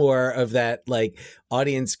lot more of that like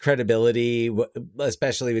audience credibility,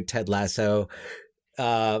 especially with Ted Lasso.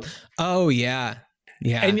 Oh yeah.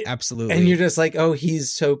 Yeah, and, absolutely. And you're just like, oh,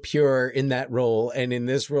 he's so pure in that role, and in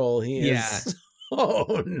this role he is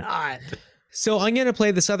so not. So I'm going to play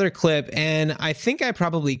this other clip, and I think I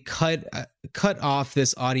probably cut off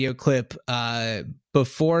this audio clip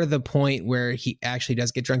before the point where he actually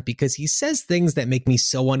does get drunk, because he says things that make me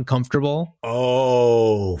so uncomfortable.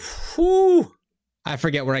 Oh, whew. I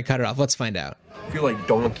forget where I cut it off. Let's find out. I feel like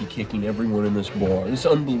donkey kicking everyone in this bar. It's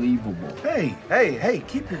unbelievable. Hey,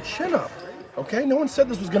 keep your chin up. Okay, no one said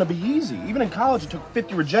this was going to be easy. Even in college, it took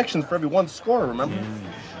 50 rejections for every one score, remember?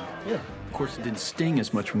 Yeah. Of course, it didn't sting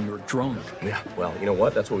as much when you were drunk. Yeah, well, you know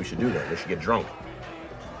what? That's what we should do then. We should get drunk.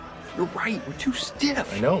 You're right. We're too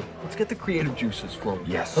stiff. I know. Let's get the creative juices flowing.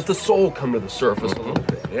 Yes. Let the soul come to the surface a little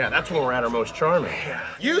bit. Yeah, that's when we're at our most charming.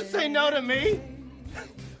 You say no to me?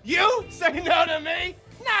 You say no to me?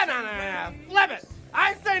 No. Flip it.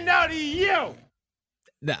 I say no to you.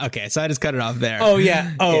 Okay, so I just cut it off there. Oh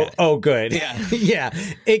yeah. Oh good. Yeah. Yeah.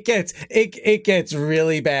 It gets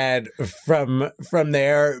really bad from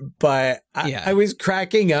there, but I was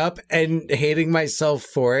cracking up and hating myself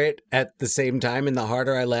for it at the same time, and the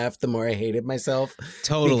harder I laughed, the more I hated myself.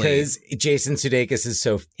 Totally. Because Jason Sudeikis is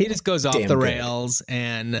so he just goes off the good. rails,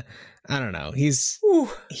 and I don't know. He's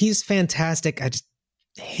fantastic. I just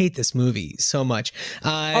hate this movie so much.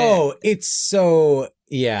 It's so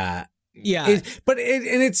yeah.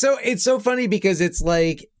 It's so funny because it's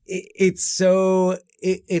like it's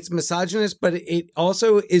misogynist, but it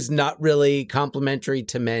also is not really complimentary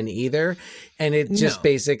to men either, and it just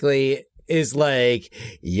basically is like,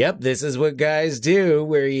 yep, this is what guys do.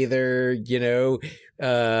 We're either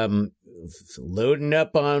loading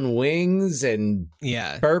up on wings and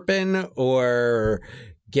burping, or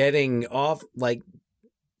getting off like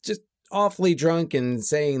awfully drunk and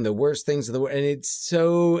saying the worst things of the world. And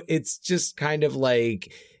it's just kind of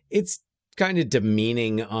like, it's kind of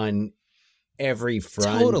demeaning on every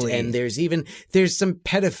front. Totally. And there's some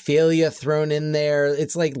pedophilia thrown in there.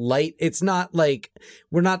 It's like light. It's not like,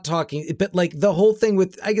 we're not talking, but like the whole thing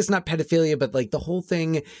with, I guess not pedophilia, but like the whole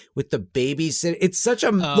thing with the babysitter. It's such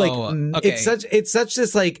a, it's such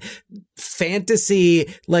this like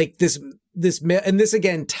fantasy, like this, and this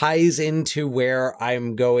again ties into where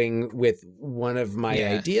I'm going with one of my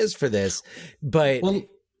ideas for this, but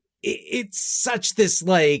it's such this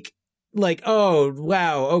like, oh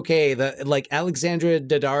wow, okay, the like Alexandra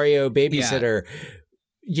Daddario babysitter,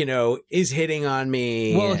 is hitting on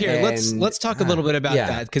me. Well, here let's talk a little bit about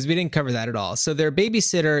that, because we didn't cover that at all. So their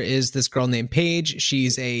babysitter is this girl named Paige.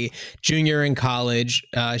 She's a junior in college.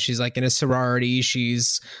 She's like in a sorority.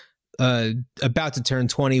 She's about to turn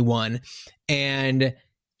 21, and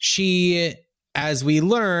she, as we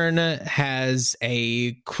learn, has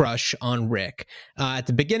a crush on Rick. At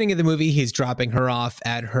the beginning of the movie, he's dropping her off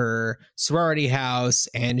at her sorority house,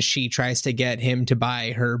 and she tries to get him to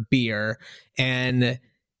buy her beer, and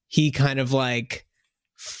he kind of like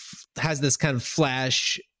has this kind of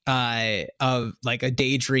flash of like a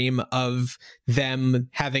daydream of them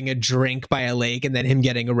having a drink by a lake and then him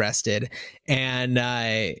getting arrested.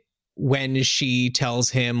 And when she tells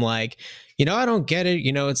him like, I don't get it.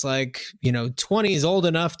 It's like, 20 is old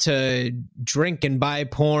enough to drink and buy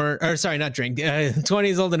porn, or sorry, not drink. 20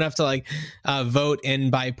 is old enough to like vote and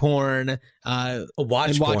buy porn,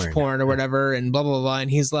 watch porn or whatever, and blah, blah, blah. And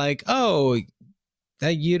he's like, oh,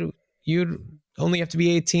 that you only have to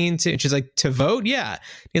be 18 to, and she's like, to vote? Yeah.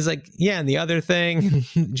 He's like, yeah. And the other thing,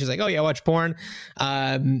 she's like, oh yeah, watch porn.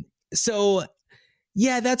 So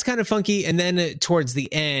yeah, that's kind of funky. And then towards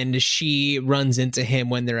the end, she runs into him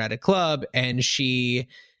when they're at a club, and she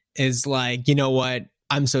is like, you know what?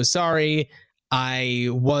 I'm so sorry. I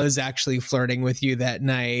was actually flirting with you that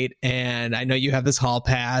night, and I know you have this hall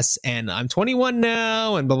pass, and I'm 21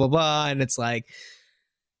 now, and blah, blah, blah. And it's like,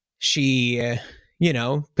 she,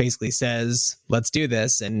 basically says, let's do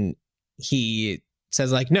this. And he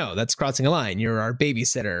says like, no, that's crossing a line. You're our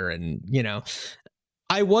babysitter. And,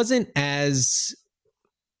 I wasn't as,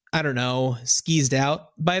 I don't know, skeezed out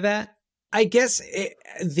by that. I guess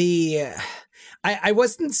I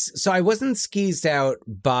wasn't skeezed out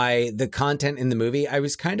by the content in the movie. I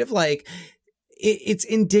was kind of like, it's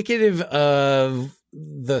indicative of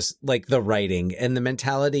the writing and the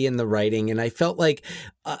mentality in the writing. And I felt like,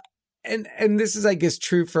 and this is, I guess,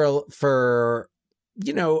 true for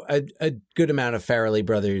a good amount of Farrelly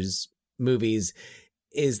Brothers movies,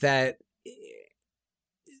 is that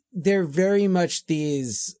they're very much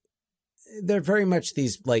these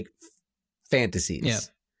like fantasies. Yeah.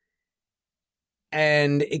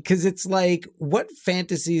 And because it's like, what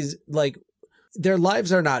fantasies, like, their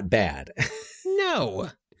lives are not bad. No.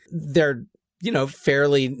 They're,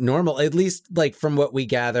 fairly normal, at least like from what we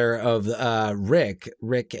gather of Rick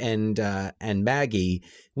and Maggie.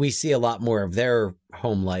 We see a lot more of their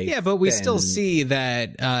home life. Yeah, but we still see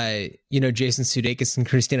that, Jason Sudeikis and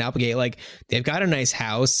Christina Applegate, like, they've got a nice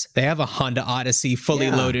house. They have a Honda Odyssey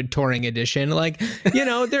fully loaded touring edition. Like,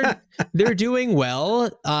 they're doing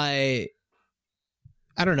well. I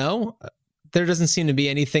don't know. There doesn't seem to be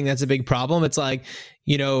anything that's a big problem. It's like,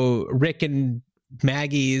 Rick and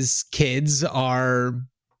Maggie's kids are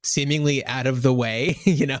seemingly out of the way.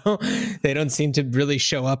 They don't seem to really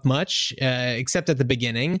show up much, except at the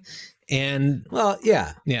beginning. And well,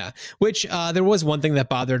 yeah. Which there was one thing that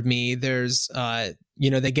bothered me. There's,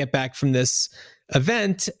 they get back from this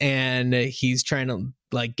event and he's trying to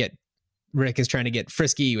Rick is trying to get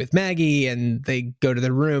frisky with Maggie, and they go to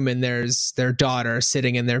the room and there's their daughter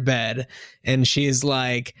sitting in their bed, and she's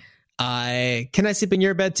like, can I sleep in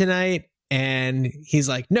your bed tonight? And he's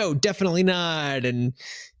like, no, definitely not. And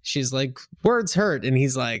she's like, words hurt. And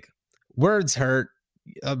he's like, words hurt.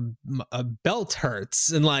 A belt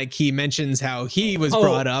hurts. And like, he mentions how he was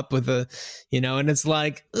brought up with and it's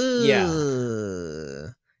like,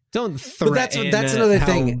 don't threaten. But that's another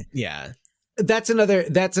thing. Yeah. That's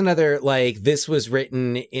another like, this was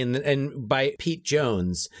written by Pete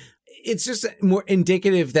Jones. It's just more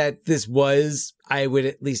indicative that this was, I would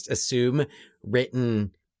at least assume,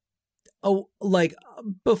 written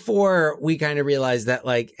before we kind of realized that,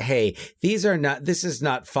 like, hey, this is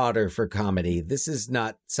not fodder for comedy. This is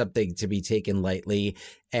not something to be taken lightly.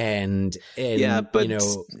 And but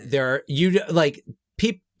there are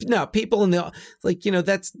people in the,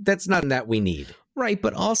 that's not that we need. Right.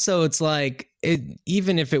 But also it's like,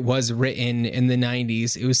 even if it was written in the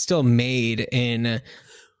 90s, it was still made in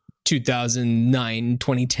 2009,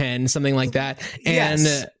 2010, something like that.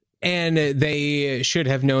 And they should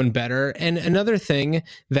have known better. And another thing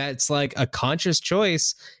that's like a conscious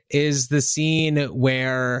choice is the scene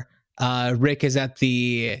where Rick is at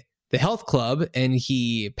the health club and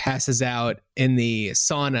he passes out in the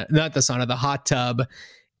sauna, not the sauna, the hot tub.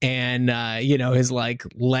 And, his like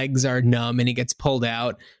legs are numb and he gets pulled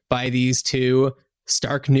out by these two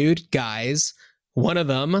stark nude guys. One of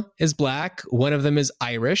them is black. One of them is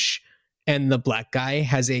Irish. And the black guy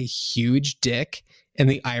has a huge dick. And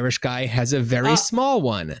the Irish guy has a very small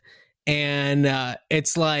one. And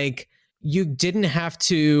it's like, you didn't have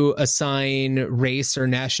to assign race or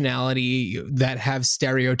nationality that have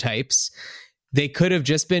stereotypes. They could have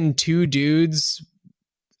just been two dudes,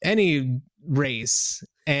 any race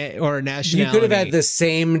or nationality. You could have had the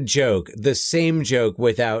same joke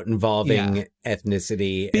without involving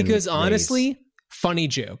ethnicity. Because and honestly, race. Funny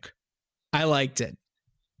joke. I liked it.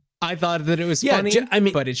 I thought that it was funny,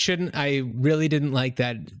 but it shouldn't. I really didn't like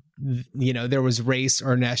that, there was race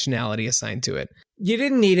or nationality assigned to it. You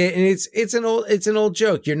didn't need it. And it's an old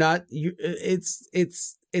joke.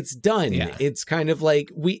 It's done. Yeah. It's kind of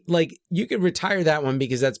like you could retire that one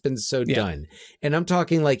because that's been so done. And I'm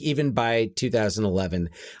talking like even by 2011.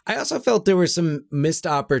 I also felt there were some missed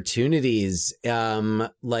opportunities,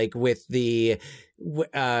 like with the,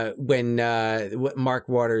 when Mark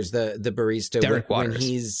Waters, the barista, Derek Waters. when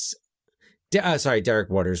he's Derek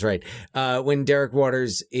Waters, right? When Derek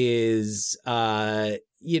Waters is, when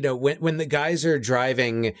the guys are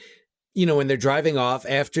driving, when they're driving off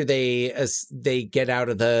after they get out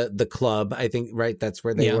of the club, I think, right? That's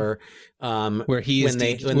where they were. Where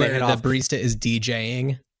the barista is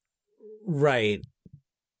DJing, right?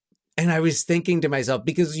 And I was thinking to myself,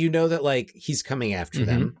 because that like he's coming after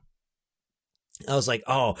them. I was like,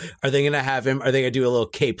 oh, are they going to have him? Are they going to do a little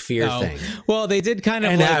Cape Fear thing? Well, they did kind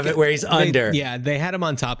of have it where he's under. Yeah, they had him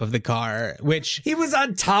on top of the car, which he was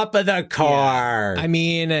on top of the car. Yeah. I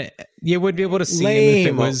mean, you would be able to see him if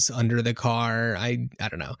it was under the car. I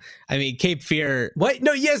don't know. I mean, Cape Fear. What?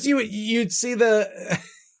 No, yes, you'd see the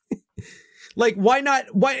like. Why not?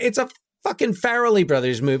 Why? It's a fucking Farrelly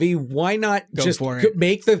Brothers movie. Why not just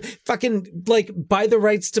make the fucking, like, buy the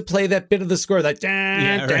rights to play that bit of the score, that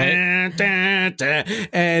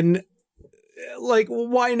and like,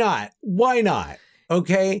 why not? Why not?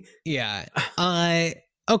 Okay. Yeah.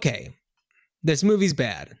 Okay. This movie's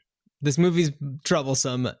bad. This movie's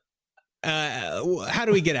troublesome. How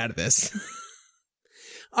do we get out of this?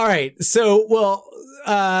 All right. So,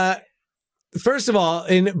 first of all,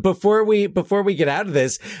 and before we get out of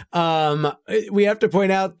this, we have to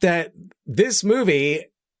point out that this movie,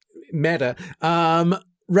 meta,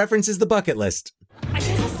 references the bucket list. I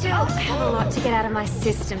guess I still have a lot to get out of my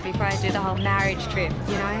system before I do the whole marriage trip,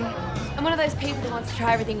 I'm one of those people who wants to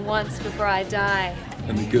try everything once before I die.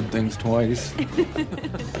 And the good things twice.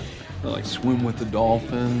 Like swim with the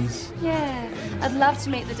dolphins. Yeah, I'd love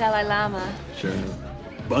to meet the Dalai Lama. Sure.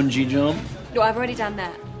 Bungee jump. No, I've already done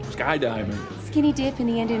that. Skydiving. Skinny dip in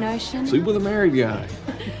the Indian Ocean. Sleep with a married guy.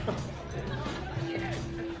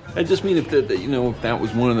 I just mean if that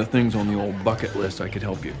was one of the things on the old bucket list, I could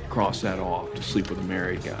help you cross that off, to sleep with a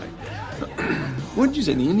married guy. What did you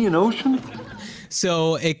say, the Indian Ocean?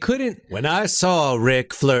 So it couldn't. When I saw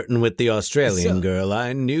Rick flirting with the Australian girl,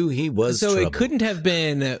 I knew he was trouble. It couldn't have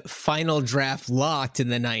been final draft locked in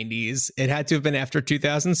the 90s. It had to have been after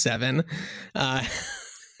 2007.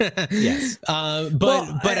 Yes.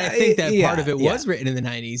 But I think that part of it was written in the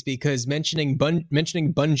 90s, because mentioning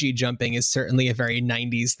bungee jumping is certainly a very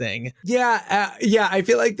 90s thing. Yeah. I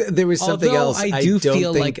feel like there was something else. I do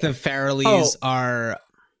feel like the Farrellys are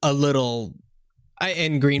a little,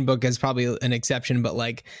 and Green Book is probably an exception, but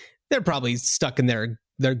like they're probably stuck in their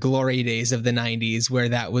glory days of the 90s, where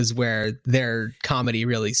that was where their comedy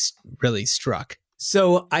really struck.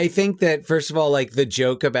 So I think that, first of all, like the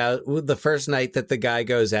joke about the first night that the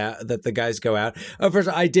guys go out. First,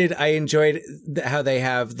 I enjoyed how they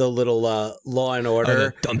have the little Law and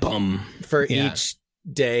Order for each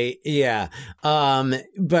day. Yeah.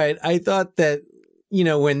 But I thought that, you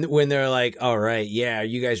know, when they're like, all right, yeah, are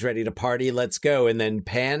you guys ready to party? Let's go. And then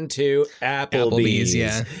pan to Applebee's.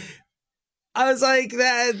 Yeah. I was like,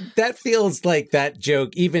 that feels like that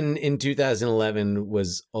joke, even in 2011,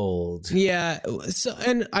 was old. Yeah. So,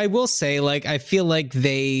 and I will say, like, I feel like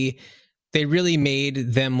they really made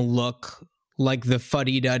them look like the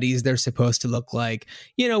fuddy-duddies they're supposed to look like,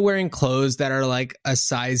 you know, wearing clothes that are like a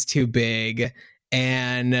size too big,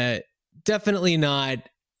 and definitely not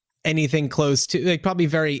anything close to, like, probably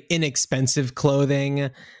very inexpensive clothing.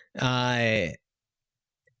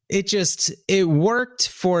 It worked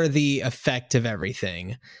for the effect of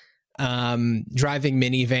everything. Driving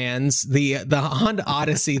minivans, the Honda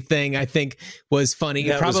Odyssey thing, I think was funny.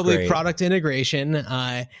 That Probably was product integration.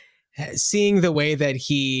 Seeing the way that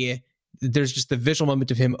there's just the visual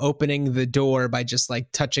moment of him opening the door by just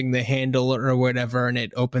like touching the handle or whatever, and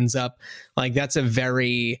it opens up. Like, that's a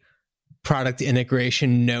very product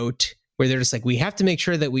integration note, where they're just like, we have to make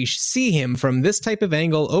sure that we see him from this type of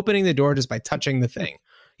angle, opening the door just by touching the thing.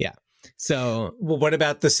 Yeah. So, well, what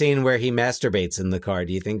about the scene where he masturbates in the car?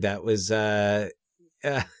 Do you think that was,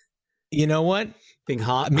 you know what? Being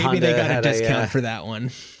hot? Maybe they got a discount for that one.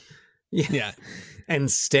 Yeah. And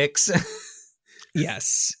sticks.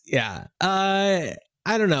 Yes. Yeah. I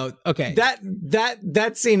don't know. Okay.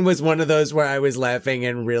 That scene was one of those where I was laughing,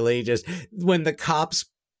 and really just when the cops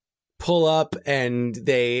pull up and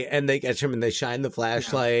they catch him and they shine the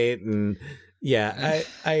flashlight, and yeah.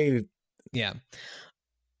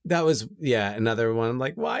 That was, another one. I'm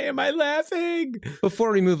like, why am I laughing?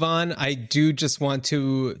 Before we move on, I do just want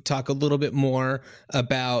to talk a little bit more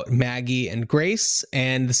about Maggie and Grace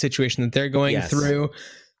and the situation that they're going through.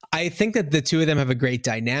 I think that the two of them have a great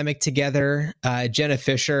dynamic together. Jenna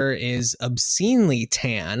Fisher is obscenely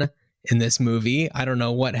tan in this movie. I don't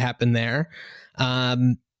know what happened there.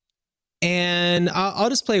 And I'll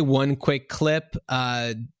just play one quick clip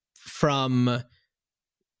from...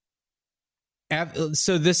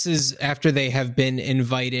 So this is after they have been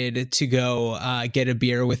invited to go get a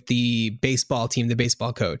beer with the baseball team, the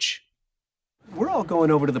baseball coach. We're all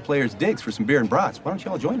going over to the players' digs for some beer and brats. Why don't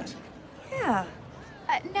you all join us? Yeah.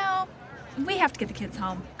 No, we have to get the kids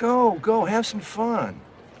home. Go, have some fun.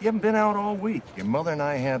 You haven't been out all week. Your mother and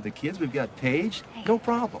I have the kids. We've got Paige. Hey. No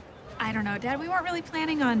problem. I don't know, Dad. We weren't really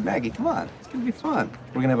planning on... Maggie, come on. It's going to be fun.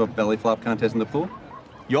 We're going to have a belly flop contest in the pool.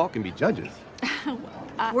 You all can be judges.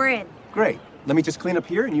 We're in. Great. Let me just clean up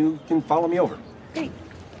here and you can follow me over. Great.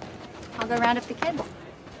 I'll go round up the kids.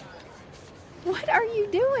 What are you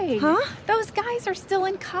doing? Huh? Those guys are still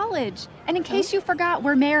in college. And in case you forgot,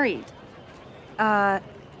 we're married.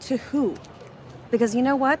 To who? Because you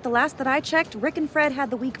know what? The last that I checked, Rick and Fred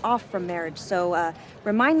had the week off from marriage. So,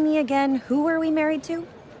 remind me again, who are we married to?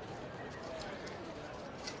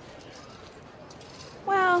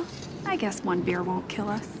 Well, I guess one beer won't kill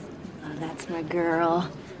us. Oh, that's my girl.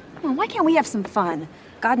 Come on, why can't we have some fun?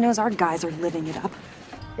 God knows our guys are living it up.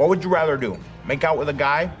 What would you rather do? Make out with a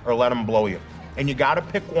guy or let him blow you? And you gotta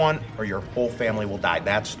pick one or your whole family will die.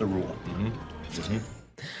 That's the rule.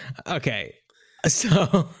 Okay.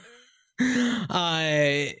 So,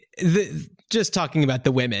 just talking about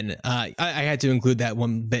the women, I had to include that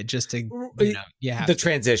one bit just to, the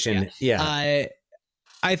transition. Yeah.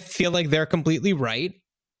 I feel like they're completely right.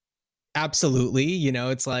 Absolutely. You know,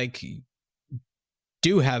 it's like,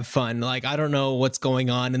 do have fun. Like, I don't know what's going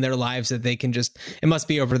on in their lives that they can just, it must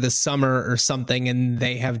be over the summer or something, and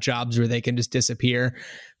they have jobs where they can just disappear.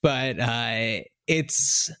 But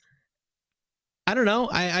it's, I don't know.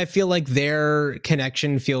 I feel like their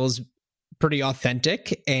connection feels pretty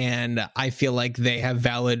authentic, and I feel like they have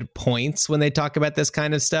valid points when they talk about this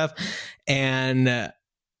kind of stuff. And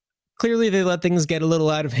clearly they let things get a little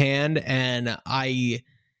out of hand, and I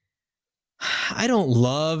don't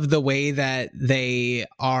love the way that they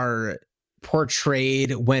are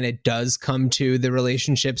portrayed when it does come to the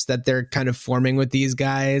relationships that they're kind of forming with these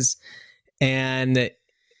guys. And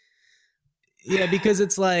yeah, because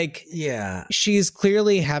it's like, she's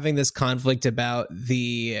clearly having this conflict about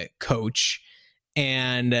the coach,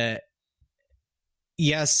 And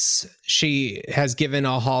yes, she has given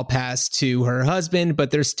a hall pass to her husband,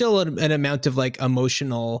 but there's still an amount of like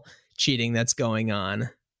emotional cheating that's going on.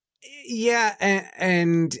 Yeah,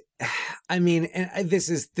 and I mean, and this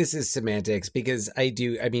is semantics, because I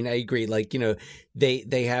agree. Like,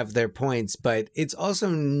 they have their points, but it's also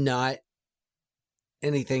not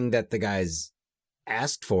anything that the guys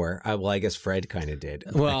asked for. Well, I guess Fred kind of did.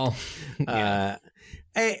 Well, yeah.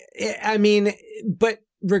 I mean, but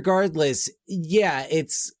regardless, yeah,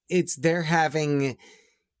 it's they're having.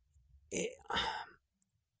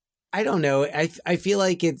 I don't know. I feel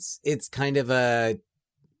like it's kind of a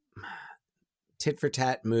tit for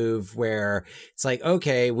tat move where it's like,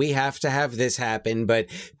 okay, we have to have this happen, but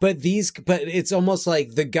it's almost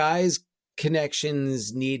like the guys'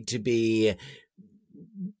 connections need to be,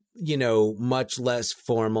 much less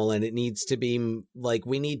formal, and it needs to be like,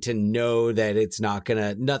 we need to know that it's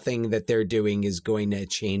nothing that they're doing is going to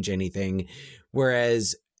change anything.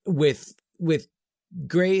 Whereas with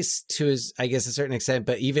Grace, to I guess a certain extent,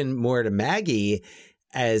 but even more to Maggie,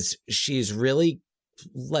 as she's really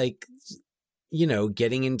like,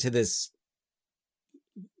 getting into this,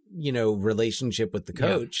 relationship with the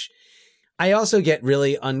coach. Yeah. I also get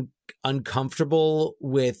really uncomfortable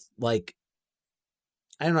with, like,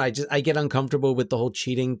 I don't know. I get uncomfortable with the whole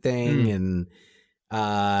cheating thing. And,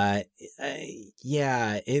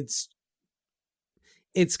 yeah, it's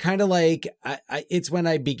kind of like, it's when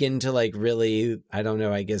I begin to like really, I don't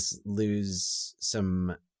know, I guess lose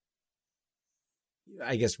some,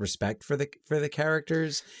 respect for the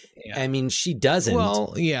characters. Yeah. I mean, she doesn't.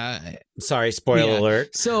 Well, yeah. Sorry, spoiler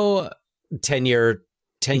alert. So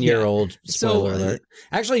 10-year-old spoiler alert.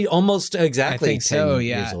 Actually, almost exactly 10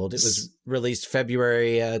 years old. It was released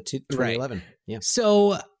February 2011. Right. Yeah.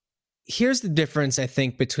 So here's the difference, I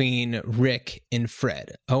think, between Rick and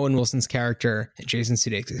Fred, Owen Wilson's character, and Jason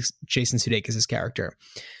Sudeikis' character.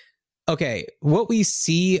 Okay, what we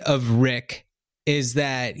see of Rick is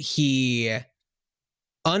that he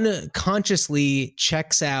unconsciously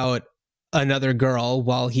checks out another girl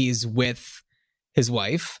while he's with his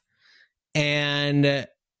wife, and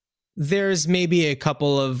there's maybe a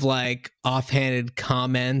couple of like offhanded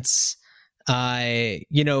comments. The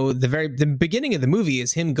beginning of the movie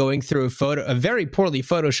is him going through a very poorly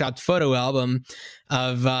photoshopped photo album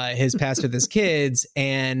of his past with his kids,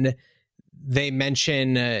 and they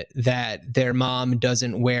mention that their mom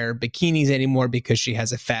doesn't wear bikinis anymore because she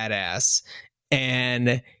has a fat ass.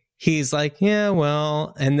 And he's like, yeah,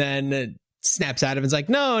 well, and then snaps out of it. It's like,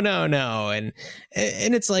 no. And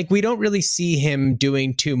it's like, we don't really see him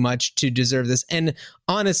doing too much to deserve this. And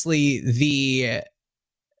honestly, the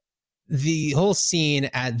whole scene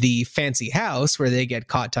at the fancy house where they get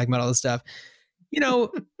caught talking about all this stuff,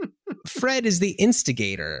 Fred is the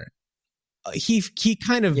instigator. He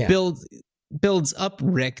kind of builds up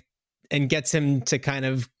Rick and gets him to kind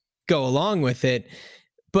of go along with it.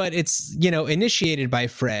 But it's, initiated by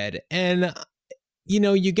Fred. And,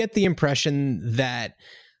 you get the impression that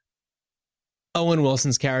Owen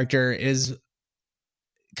Wilson's character is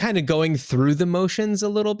kind of going through the motions a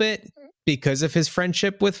little bit because of his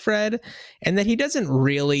friendship with Fred, and that he doesn't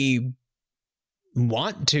really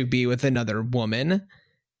want to be with another woman,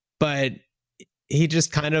 but he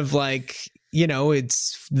just kind of like,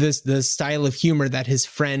 it's the style of humor that his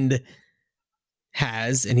friend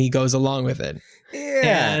has, and he goes along with it.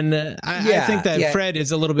 Yeah. And I think that Fred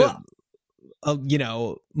is a little bit,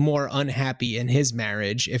 more unhappy in his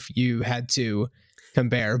marriage, if you had to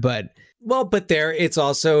compare. But there, it's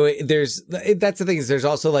also, that's the thing, is there's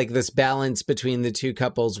also like this balance between the two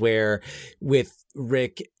couples where with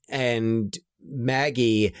Rick and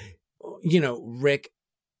Maggie, Rick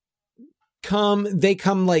they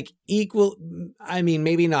come like equal. I mean,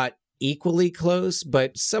 maybe not equally close,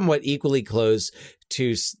 but somewhat equally close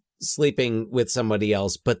to sleeping with somebody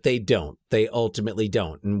else, but they ultimately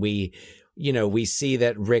don't. And we see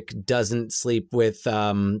that Rick doesn't sleep with,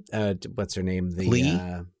 what's her name? Lee?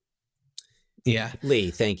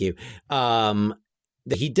 Lee. Thank you.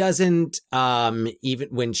 He doesn't, even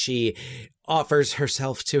when she offers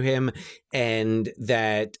herself to him, and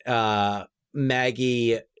that,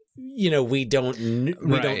 Maggie, we don't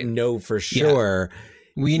know for sure. Yeah.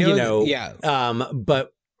 We know,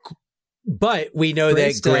 but we know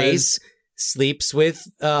that Grace sleeps with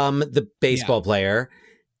the baseball player,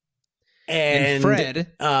 and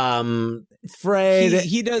Fred.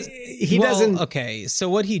 He does. He doesn't. Okay, so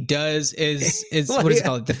what he does is what is it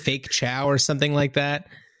called, the fake chow or something like that.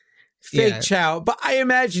 Fake chow, but I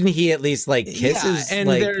imagine he at least like kisses. And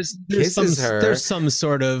like, there's some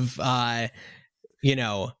sort of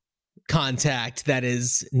contact that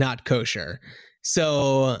is not kosher.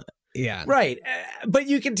 So yeah, right. But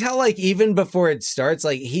you can tell, like, even before it starts,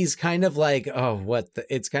 like, he's kind of like, oh,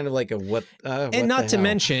 it's kind of like a what? And not to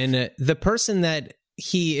mention, the person that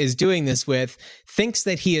he is doing this with thinks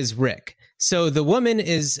that he is Rick. So the woman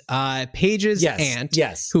is Paige's aunt,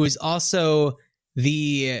 who is also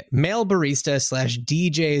the male barista /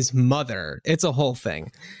 DJ's mother. It's a whole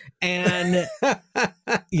thing. And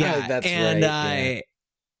that's right.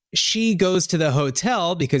 She goes to the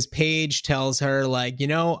hotel because Paige tells her, like,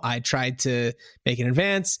 I tried to make an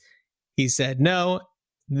advance. He said no.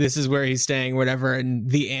 This is where he's staying, whatever. And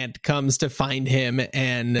the aunt comes to find him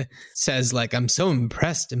and says, like, I'm so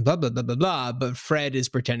impressed and blah, blah, blah, blah, blah. But Fred is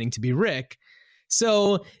pretending to be Rick.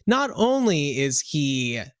 So not only is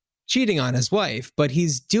he cheating on his wife, but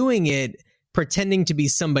he's doing it pretending to be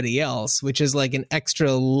somebody else, which is like an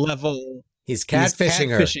extra level. He's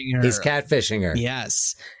catfishing her. He's catfishing her.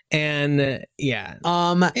 Yes. And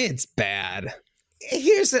it's bad.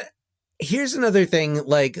 Here's another thing,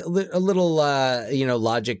 like a little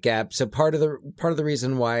logic gap. So part of the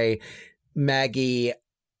reason why Maggie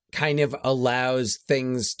kind of allows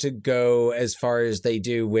things to go as far as they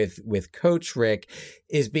do with Coach Rick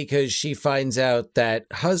is because she finds out that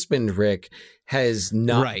husband Rick has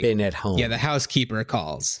not been at home. Yeah, the housekeeper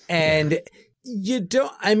calls. And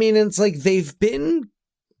it's like they've been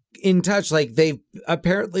in touch, like they've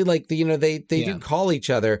apparently, like, they do call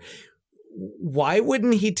each other. Why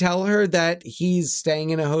wouldn't he tell her that he's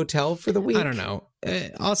staying in a hotel for the week? I don't know.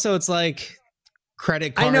 Also, it's like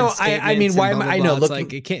credit card. I know. I mean, why am I? know. It's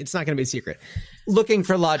like it's not going to be a secret. Looking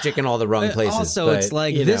for logic in all the wrong places. Also, it's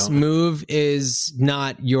like this move is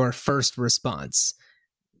not your first response.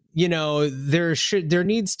 There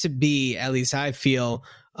needs to be, at least I feel,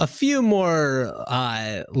 a few more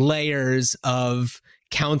layers of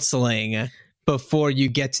counseling before you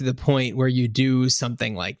get to the point where you do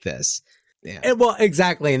something like this. Yeah. Well,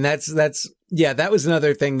 exactly. And that was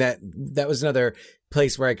another thing that was another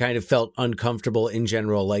place where I kind of felt uncomfortable in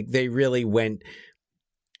general. Like they really went,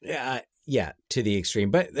 to the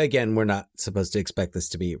extreme. But again, we're not supposed to expect this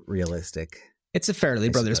to be realistic. It's a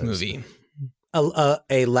Farrelly Brothers movie.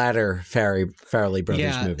 A latter Farrelly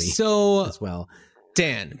Brothers movie. So as well.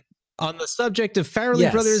 Dan, on the subject of Farrelly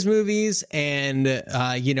Brothers movies, and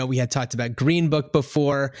we had talked about Green Book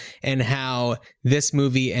before, and how this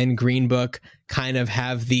movie and Green Book kind of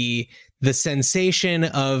have the sensation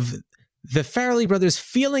of the Farrelly Brothers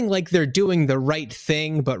feeling like they're doing the right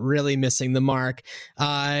thing, but really missing the mark.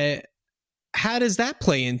 How does that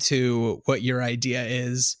play into what your idea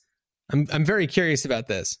is? I'm very curious about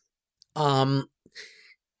this.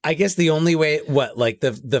 I guess the only way,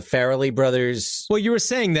 the Farrelly Brothers. Well, you were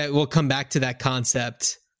saying that we'll come back to that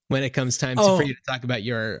concept when it comes time for you to talk about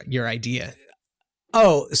your idea.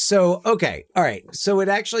 Oh, so, okay. All right. So it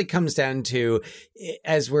actually comes down to,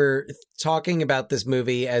 as we're talking about this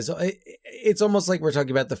movie, it's almost like we're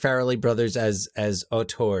talking about the Farrelly Brothers as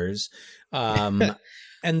auteurs.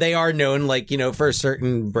 And they are known, for a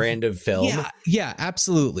certain brand of film. Yeah,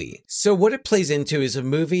 absolutely. So what it plays into is a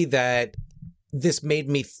movie that this made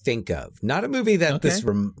me think of. Not a movie that this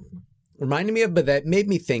reminded me of, but that made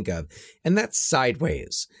me think of. And that's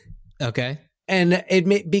Sideways. Okay. And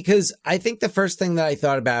because I think the first thing that I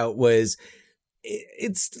thought about was,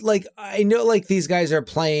 it's like, I know like these guys are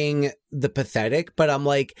playing the pathetic, but I'm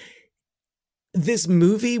like, this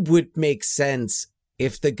movie would make sense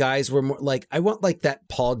if the guys were more like, I want like that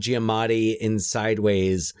Paul Giamatti in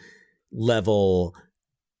Sideways level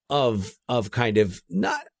of kind of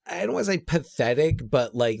not, I don't want to say pathetic,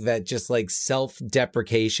 but like that just like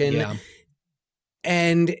self-deprecation. Yeah.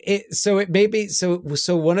 And so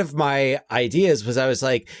one of my ideas was, I was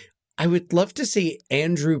like, I would love to see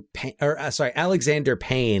Alexander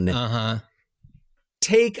Payne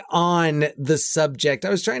take on the subject. I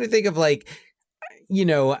was trying to think of like,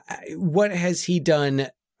 what has he done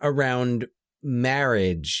around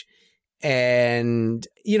marriage? And,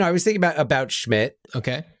 I was thinking about Schmidt.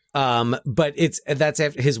 Okay. But that's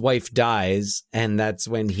after his wife dies, and that's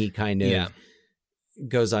when he kind of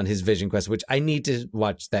goes on his vision quest, which I need to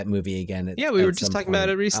watch that movie again. We were just talking about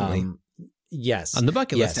it recently. Yes. On the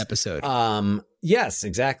bucket list episode. Yes,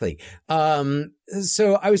 exactly.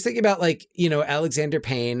 So I was thinking about like, Alexander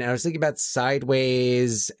Payne, and I was thinking about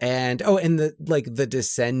Sideways and the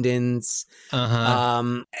Descendants,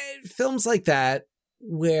 films like that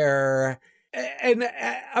where, and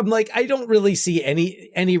I'm like, I don't really see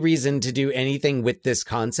any reason to do anything with this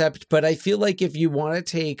concept, but I feel like if you want to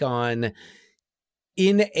take on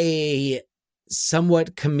in a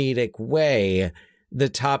somewhat comedic way, the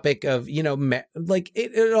topic of, like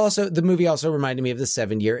it also, the movie also reminded me of The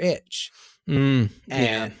 7-Year Itch. And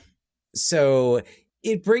so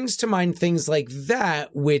it brings to mind things like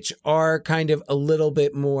that, which are kind of a little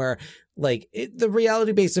bit more like the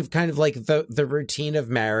reality base of kind of like the routine of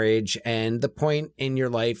marriage and the point in your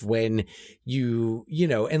life when you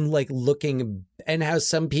know, and like looking and how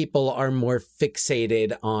some people are more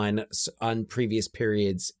fixated on previous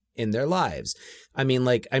periods in their lives. I mean,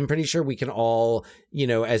 like, I'm pretty sure we can all, you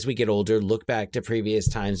know, as we get older, look back to previous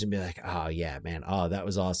times and be like, oh yeah, man. Oh, that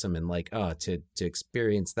was awesome. And like, oh, to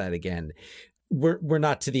experience that again. We're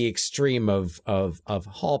not to the extreme of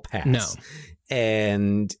Hall Pass. No.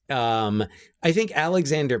 And I think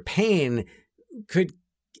Alexander Payne could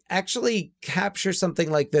actually capture something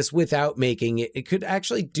like this without making it. It could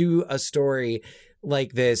actually do a story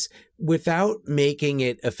like this without making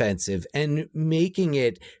it offensive and making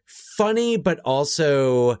it funny, but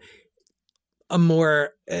also a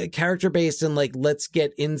more character based and like, let's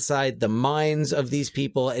get inside the minds of these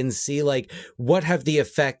people and see like what have the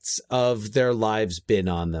effects of their lives been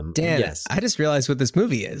on them. Dan, yes. I just realized what this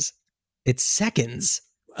movie is. It's seconds.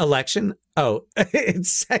 Election? Oh, it's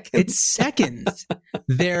seconds. It's seconds.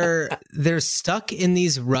 They're stuck in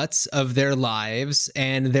these ruts of their lives,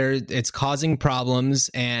 and it's causing problems,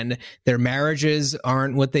 and their marriages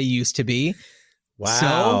aren't what they used to be. Wow.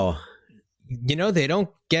 So, you know, they don't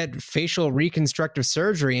get facial reconstructive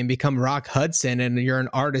surgery and become Rock Hudson and you're an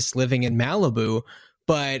artist living in Malibu,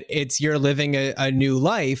 but you're living a new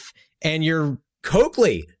life, and you're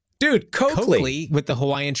Coakley. Dude, Coakley with the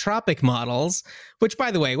Hawaiian Tropic models, which,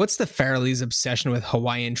 by the way, what's the Farrelly's obsession with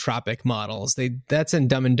Hawaiian Tropic models? That's in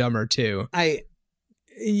Dumb and Dumber too. They're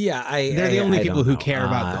the only people who care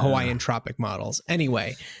about the Hawaiian Tropic models.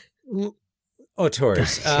 Anyway.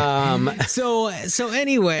 Tours. So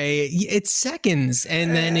anyway, it's seconds,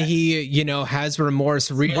 and then he, you know, has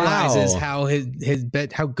remorse, realizes how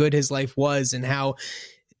how good his life was, and how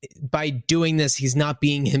by doing this he's not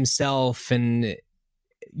being himself, and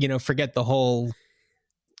you know, forget the whole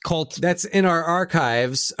cult. That's in our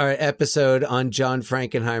archives, our episode on John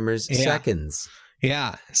Frankenheimer's Seconds.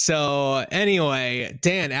 Yeah. So anyway,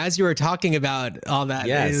 Dan, as you were talking about all that,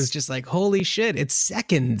 it was just like, holy shit, it's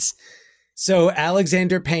Seconds. So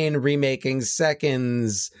Alexander Payne remaking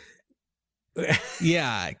Seconds.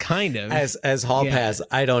 Yeah, kind of. As Hall Pass,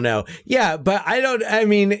 I don't know. Yeah, but I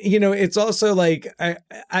mean, you know, it's also like,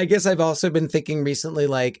 I guess I've also been thinking recently,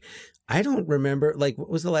 like, I don't remember, like, what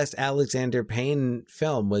was the last Alexander Payne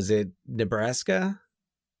film? Was it Nebraska?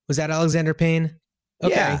 Was that Alexander Payne?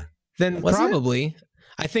 Okay. Yeah. Then probably.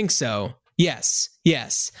 I think so. Yes.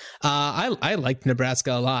 I liked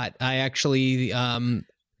Nebraska a lot. I actually,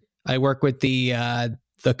 I work with the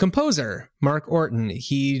composer, Mark Orton.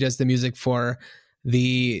 He does the music for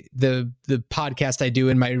the podcast I do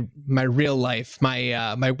in my real life,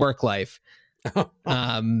 my work life.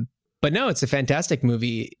 But no, it's a fantastic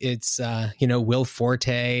movie. It's, you know, Will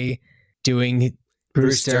Forte doing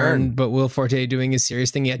Bruce Dern, but Will Forte doing a serious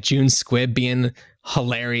thing. Yeah, June Squibb being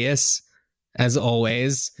hilarious as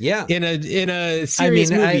always. Yeah, in a serious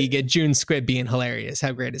movie, you get June Squibb being hilarious.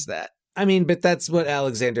 How great is that? I mean, but that's what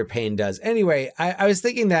Alexander Payne does. Anyway, I was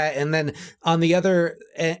thinking that, and then on the other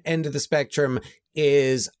end of the spectrum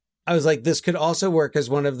is, I was like, this could also work as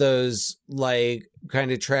one of those like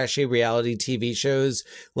kind of trashy reality TV shows,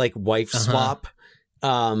 like Wife Swap.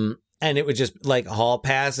 And it would just like Hall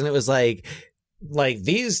Pass. And it was like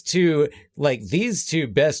these two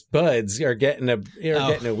best buds are getting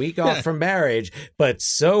a week off from marriage, but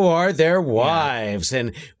so are their wives.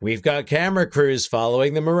 And we've got camera crews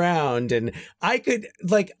following them around. And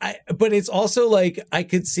but it's also like, I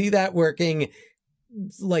could see that working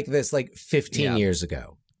like this, like 15 years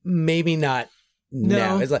ago. Maybe not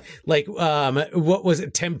now. It's like what was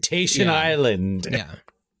it? Temptation Island. Yeah.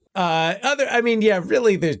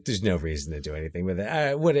 Really, there's no reason to do anything with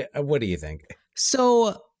it. What do you think?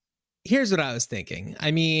 So here's what I was thinking. I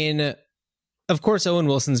mean, of course, Owen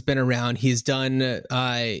Wilson's been around. He's done,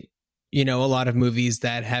 you know, a lot of movies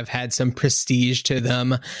that have had some prestige to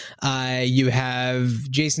them. You have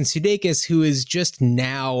Jason Sudeikis, who is just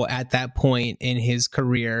now at that point in his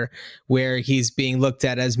career where he's being looked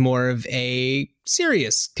at as more of a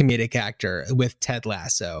serious comedic actor with Ted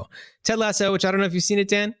Lasso. Ted Lasso, which I don't know if you've seen it,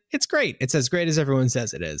 Dan. It's great. It's as great as everyone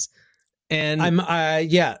says it is. And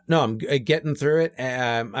I'm getting through it.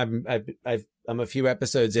 I'm a few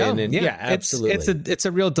episodes in, and absolutely, it's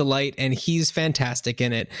a real delight, and he's fantastic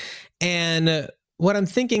in it. And what I'm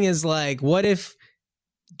thinking is like, what if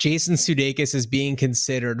Jason Sudeikis is being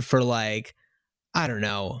considered for like, I don't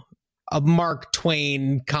know, a Mark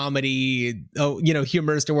Twain comedy, you know,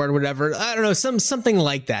 humorist award, whatever. I don't know, something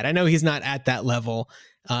like that. I know he's not at that level,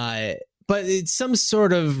 but it's some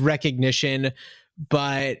sort of recognition.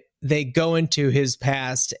 But they go into his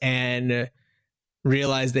past and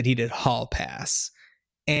realize that he did Hall Pass.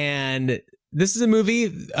 And this is a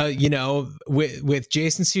movie, you know, with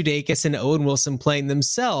Jason Sudeikis and Owen Wilson playing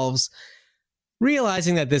themselves,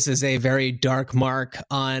 realizing that this is a very dark mark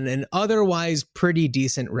on an otherwise pretty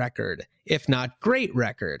decent record, if not great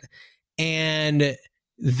record. And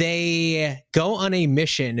they go on a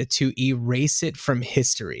mission to erase it from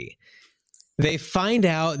history. They find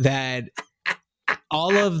out that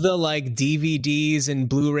all of the like DVDs and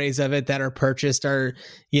Blu-rays of it that are purchased are,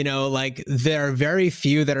 you know, like there are very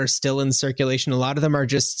few that are still in circulation. A lot of them are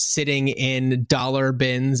just sitting in dollar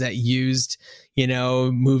bins at used, you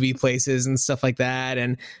know, movie places and stuff like that.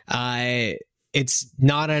 And it's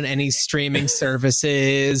not on any streaming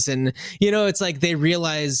services. And, you know, it's like they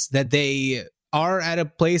realize that they are at a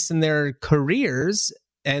place in their careers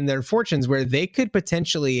and their fortunes where they could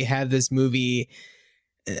potentially have this movie.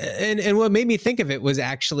 And what made me think of it was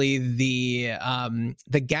actually the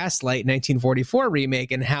Gaslight 1944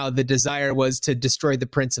 remake, and how the desire was to destroy the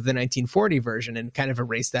prints of the 1940 version and kind of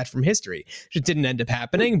erase that from history. It didn't end up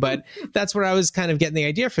happening, but that's where I was kind of getting the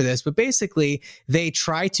idea for this. But basically, they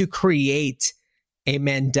try to create a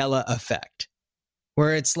Mandela effect,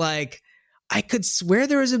 where it's like, I could swear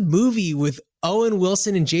there was a movie with Owen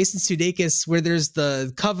Wilson and Jason Sudeikis where there's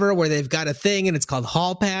the cover where they've got a thing and it's called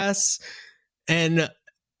Hall Pass. And,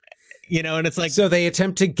 you know, and it's like, so they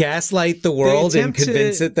attempt to gaslight the world and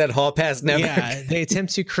convince it that Hall Pass never. Yeah, they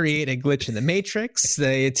attempt to create a glitch in the Matrix.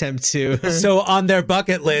 They attempt to. So on their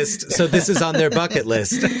bucket list. So this is on their bucket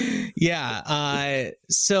list. Yeah.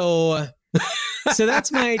 So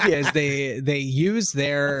that's my idea. Is they use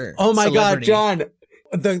their. Oh my celebrity. God, John.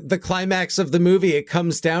 The climax of the movie, it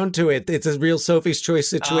comes down to it. It's a real Sophie's Choice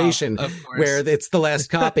situation where it's the last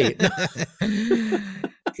copy.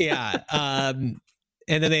 Yeah. And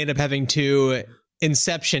then they end up having to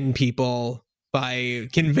inception people by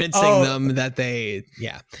convincing them that they,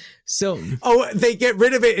 So, they get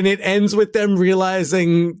rid of it and it ends with them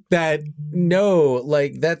realizing that no,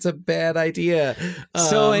 like that's a bad idea.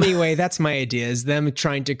 So anyway, that's my idea, is them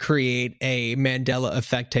trying to create a Mandela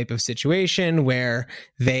effect type of situation where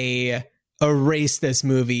they erase this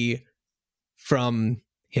movie from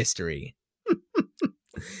history.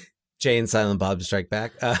 Jay and Silent Bob Strike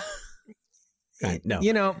Back. No,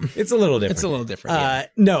 you know, it's a little different. It's a little different. Yeah.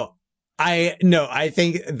 No, I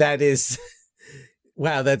think that is,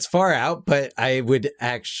 wow, that's far out, but I would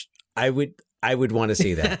want to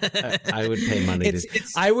see that. I would pay money.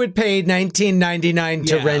 I would pay $19.99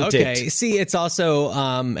 to rent it. See, it's also,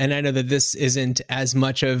 and I know that this isn't as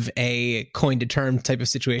much of a coined a term type of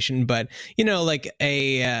situation, but you know, like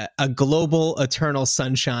a global eternal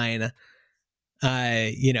sunshine,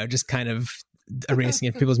 you know, just kind of erasing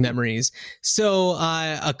of people's memories. So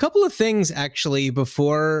a couple of things actually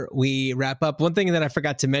before we wrap up. One thing that I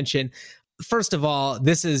forgot to mention. First of all,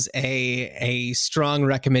 this is a strong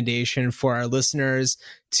recommendation for our listeners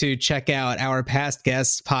to check out our past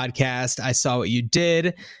guests podcast, I Saw What You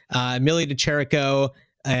Did. Millie DeCherico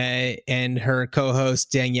and her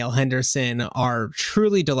co-host Danielle Henderson are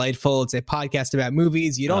truly delightful. It's a podcast about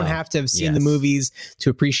movies. You don't have to have seen the movies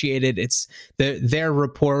to appreciate it. It's their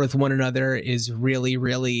rapport with one another is really,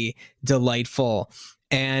 really delightful.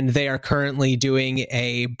 And they are currently doing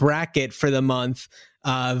a bracket for the month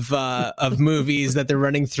of movies that they're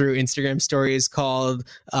running through Instagram stories called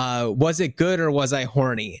Was It Good or Was I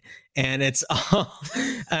Horny? And it's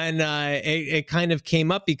it kind of came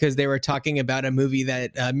up because they were talking about a movie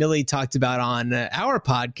that Millie talked about on our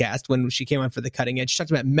podcast when she came on for The Cutting Edge. She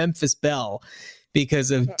talked about Memphis Belle because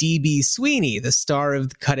of DB Sweeney, the star of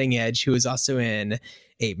The Cutting Edge, who is also in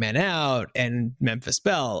 8 Men Out and Memphis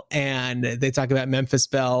Belle. And they talk about Memphis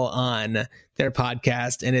Belle on their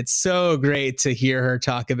podcast. And it's so great to hear her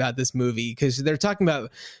talk about this movie because they're talking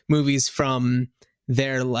about movies from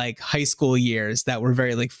their like high school years that were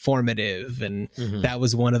very like formative. And that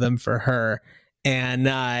was one of them for her. And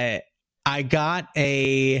I got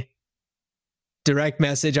a direct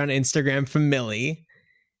message on Instagram from Millie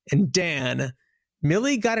and Dan.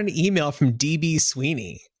 Millie got an email from DB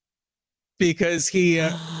Sweeney because he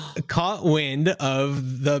caught wind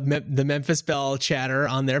of the Memphis Belle chatter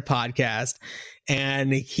on their podcast.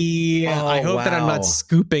 And I hope that I'm not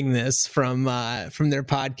scooping this from their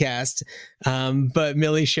podcast. But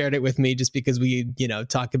Millie shared it with me just because we,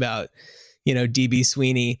 talk about, DB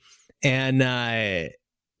Sweeney. And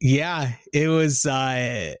it was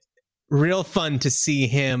real fun to see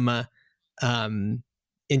him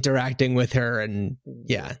interacting with her. And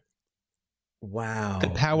wow, the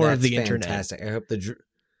power of the internet. Fantastic. I hope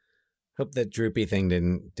that droopy thing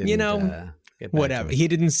didn't whatever. He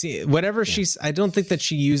didn't see whatever she's. I don't think that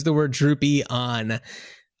she used the word droopy on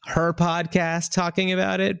her podcast talking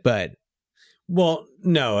about it, but. Well,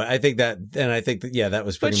 no, I think that, and I think that, that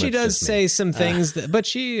was pretty much. But she does say some things, but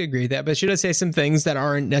she agreed that, but she does say some things that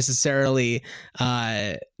aren't necessarily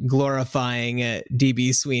glorifying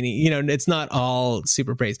DB Sweeney. It's not all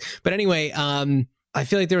super praise. But anyway, I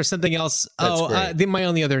feel like there was something else. My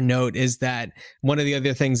only other note is that one of the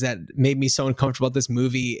other things that made me so uncomfortable with this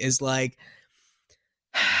movie is like,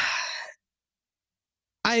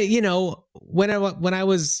 when I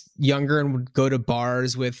was younger and would go to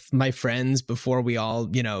bars with my friends before we all,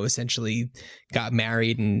 essentially got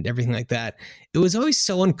married and everything like that, it was always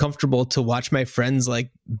so uncomfortable to watch my friends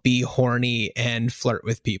like be horny and flirt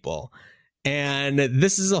with people. And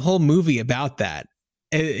this is a whole movie about that,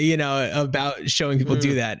 about showing people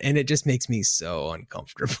do that. And it just makes me so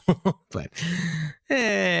uncomfortable. But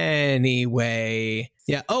anyway,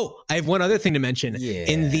 yeah. Oh, I have one other thing to mention. Yeah.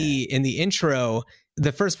 In the intro,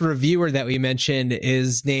 the first reviewer that we mentioned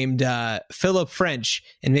is named Philip French,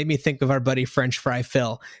 and made me think of our buddy French Fry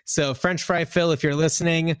Phil. So French Fry Phil, if you're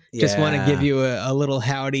listening, just want to give you a little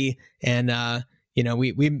howdy. And,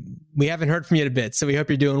 we haven't heard from you in a bit, so we hope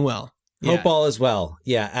you're doing well. Hope all is well.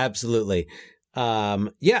 Yeah, absolutely.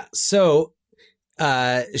 So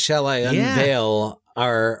shall I unveil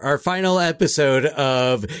our final episode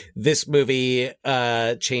of This Movie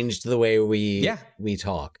Changed the Way we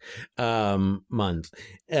talk month.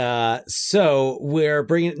 So we're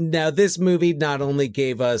bringing, now this movie not only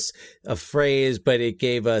gave us a phrase, but it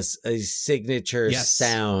gave us a signature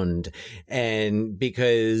sound. And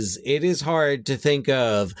because it is hard to think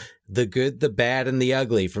of The Good, the Bad, and the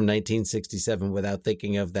Ugly from 1967 without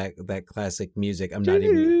thinking of that classic music. I'm not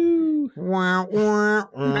even...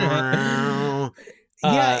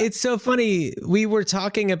 Yeah, it's so funny. We were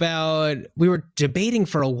debating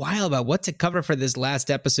for a while about what to cover for this last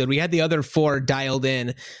episode. We had the other 4 dialed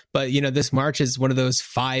in, but this March is one of those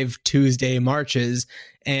 5 Tuesday marches,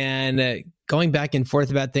 and going back and forth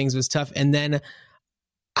about things was tough. And then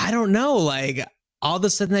I don't know, like all of a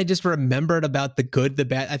sudden I just remembered about The Good, the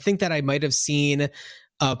Bad. I think that I might have seen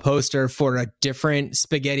a poster for a different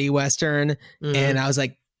spaghetti Western, and I was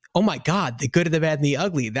like, oh my God, The Good, the Bad, and the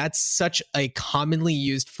Ugly. That's such a commonly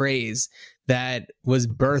used phrase that was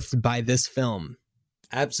birthed by this film.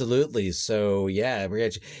 Absolutely. So, yeah, we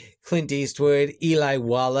got Clint Eastwood, Eli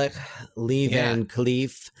Wallach, Lee Van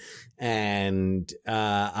Cleef, and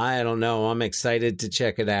I don't know. I'm excited to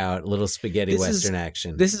check it out. Little spaghetti Western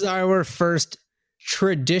action. This is our first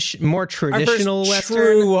more traditional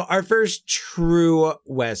Western. Our first true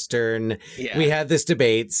Western. Yeah. We had this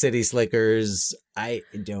debate, City Slickers. I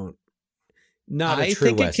think Western.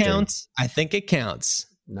 I think it counts.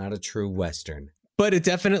 Not a true Western. But it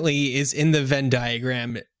definitely is in the Venn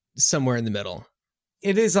diagram somewhere in the middle.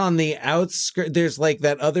 It is on the outskirts. There's like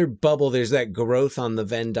that other bubble. There's that growth on the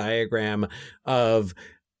Venn diagram of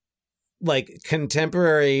like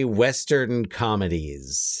contemporary Western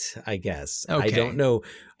comedies, I guess. Okay. I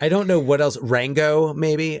don't know what else. Rango,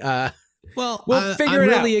 maybe. Well, we'll figure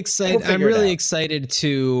it out. I'm really excited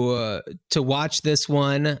to watch this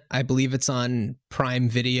one. I believe it's on Prime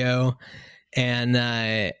Video, and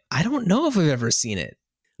I don't know if I've ever seen it.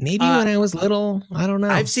 Maybe when I was little. I don't know.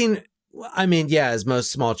 I've seen. I mean, yeah, as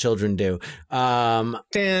most small children do.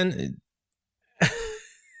 Dan.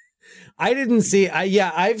 I didn't see.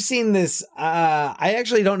 I've seen this. I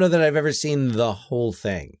actually don't know that I've ever seen the whole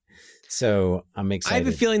thing. So I'm excited. I have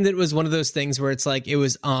a feeling that it was one of those things where it's like it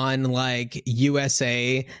was on like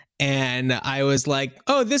USA, and I was like,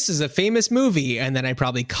 "Oh, this is a famous movie," and then I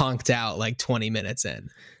probably conked out like 20 minutes in.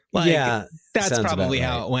 Like, yeah, that's probably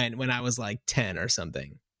how it went when I was like 10 or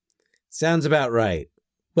something. Sounds about right.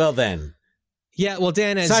 Well then, yeah. Well,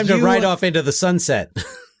 Dan, it's time to ride off into the sunset.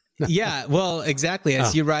 Yeah, well, exactly.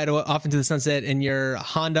 As you ride off into the sunset in your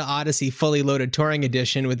Honda Odyssey fully loaded touring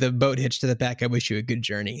edition with a boat hitched to the back, I wish you a good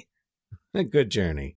journey. A good journey.